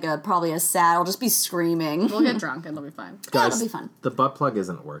just be like probably a sad. I'll just be screaming. We'll get drunk and it'll be fine. That'll be fun. The butt plug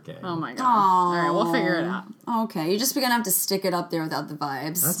isn't working. Oh my god. All right, we'll figure it out. Okay, you're just gonna have to stick it up there without the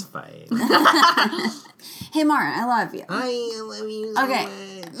vibes. That's fine. Hey, Martin, I love you. I love you. Okay.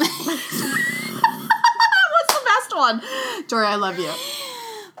 What's the best one? Dory, I love you.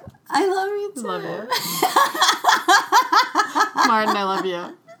 I love you too. Love you. Martin, I love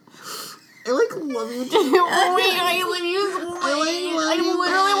you. I love you too. Wait, I love you so much. I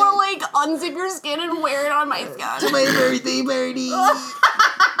literally want to unzip your skin and wear it on my skin. My birthday party.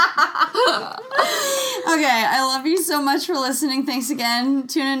 Okay, I love you so much for listening. Thanks again.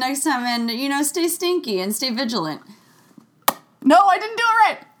 Tune in next time and, stay stinky and stay vigilant. No, I didn't do it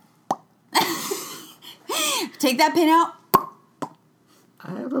right. Take that pin out.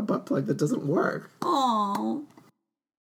 I have a butt plug that doesn't work. Oh.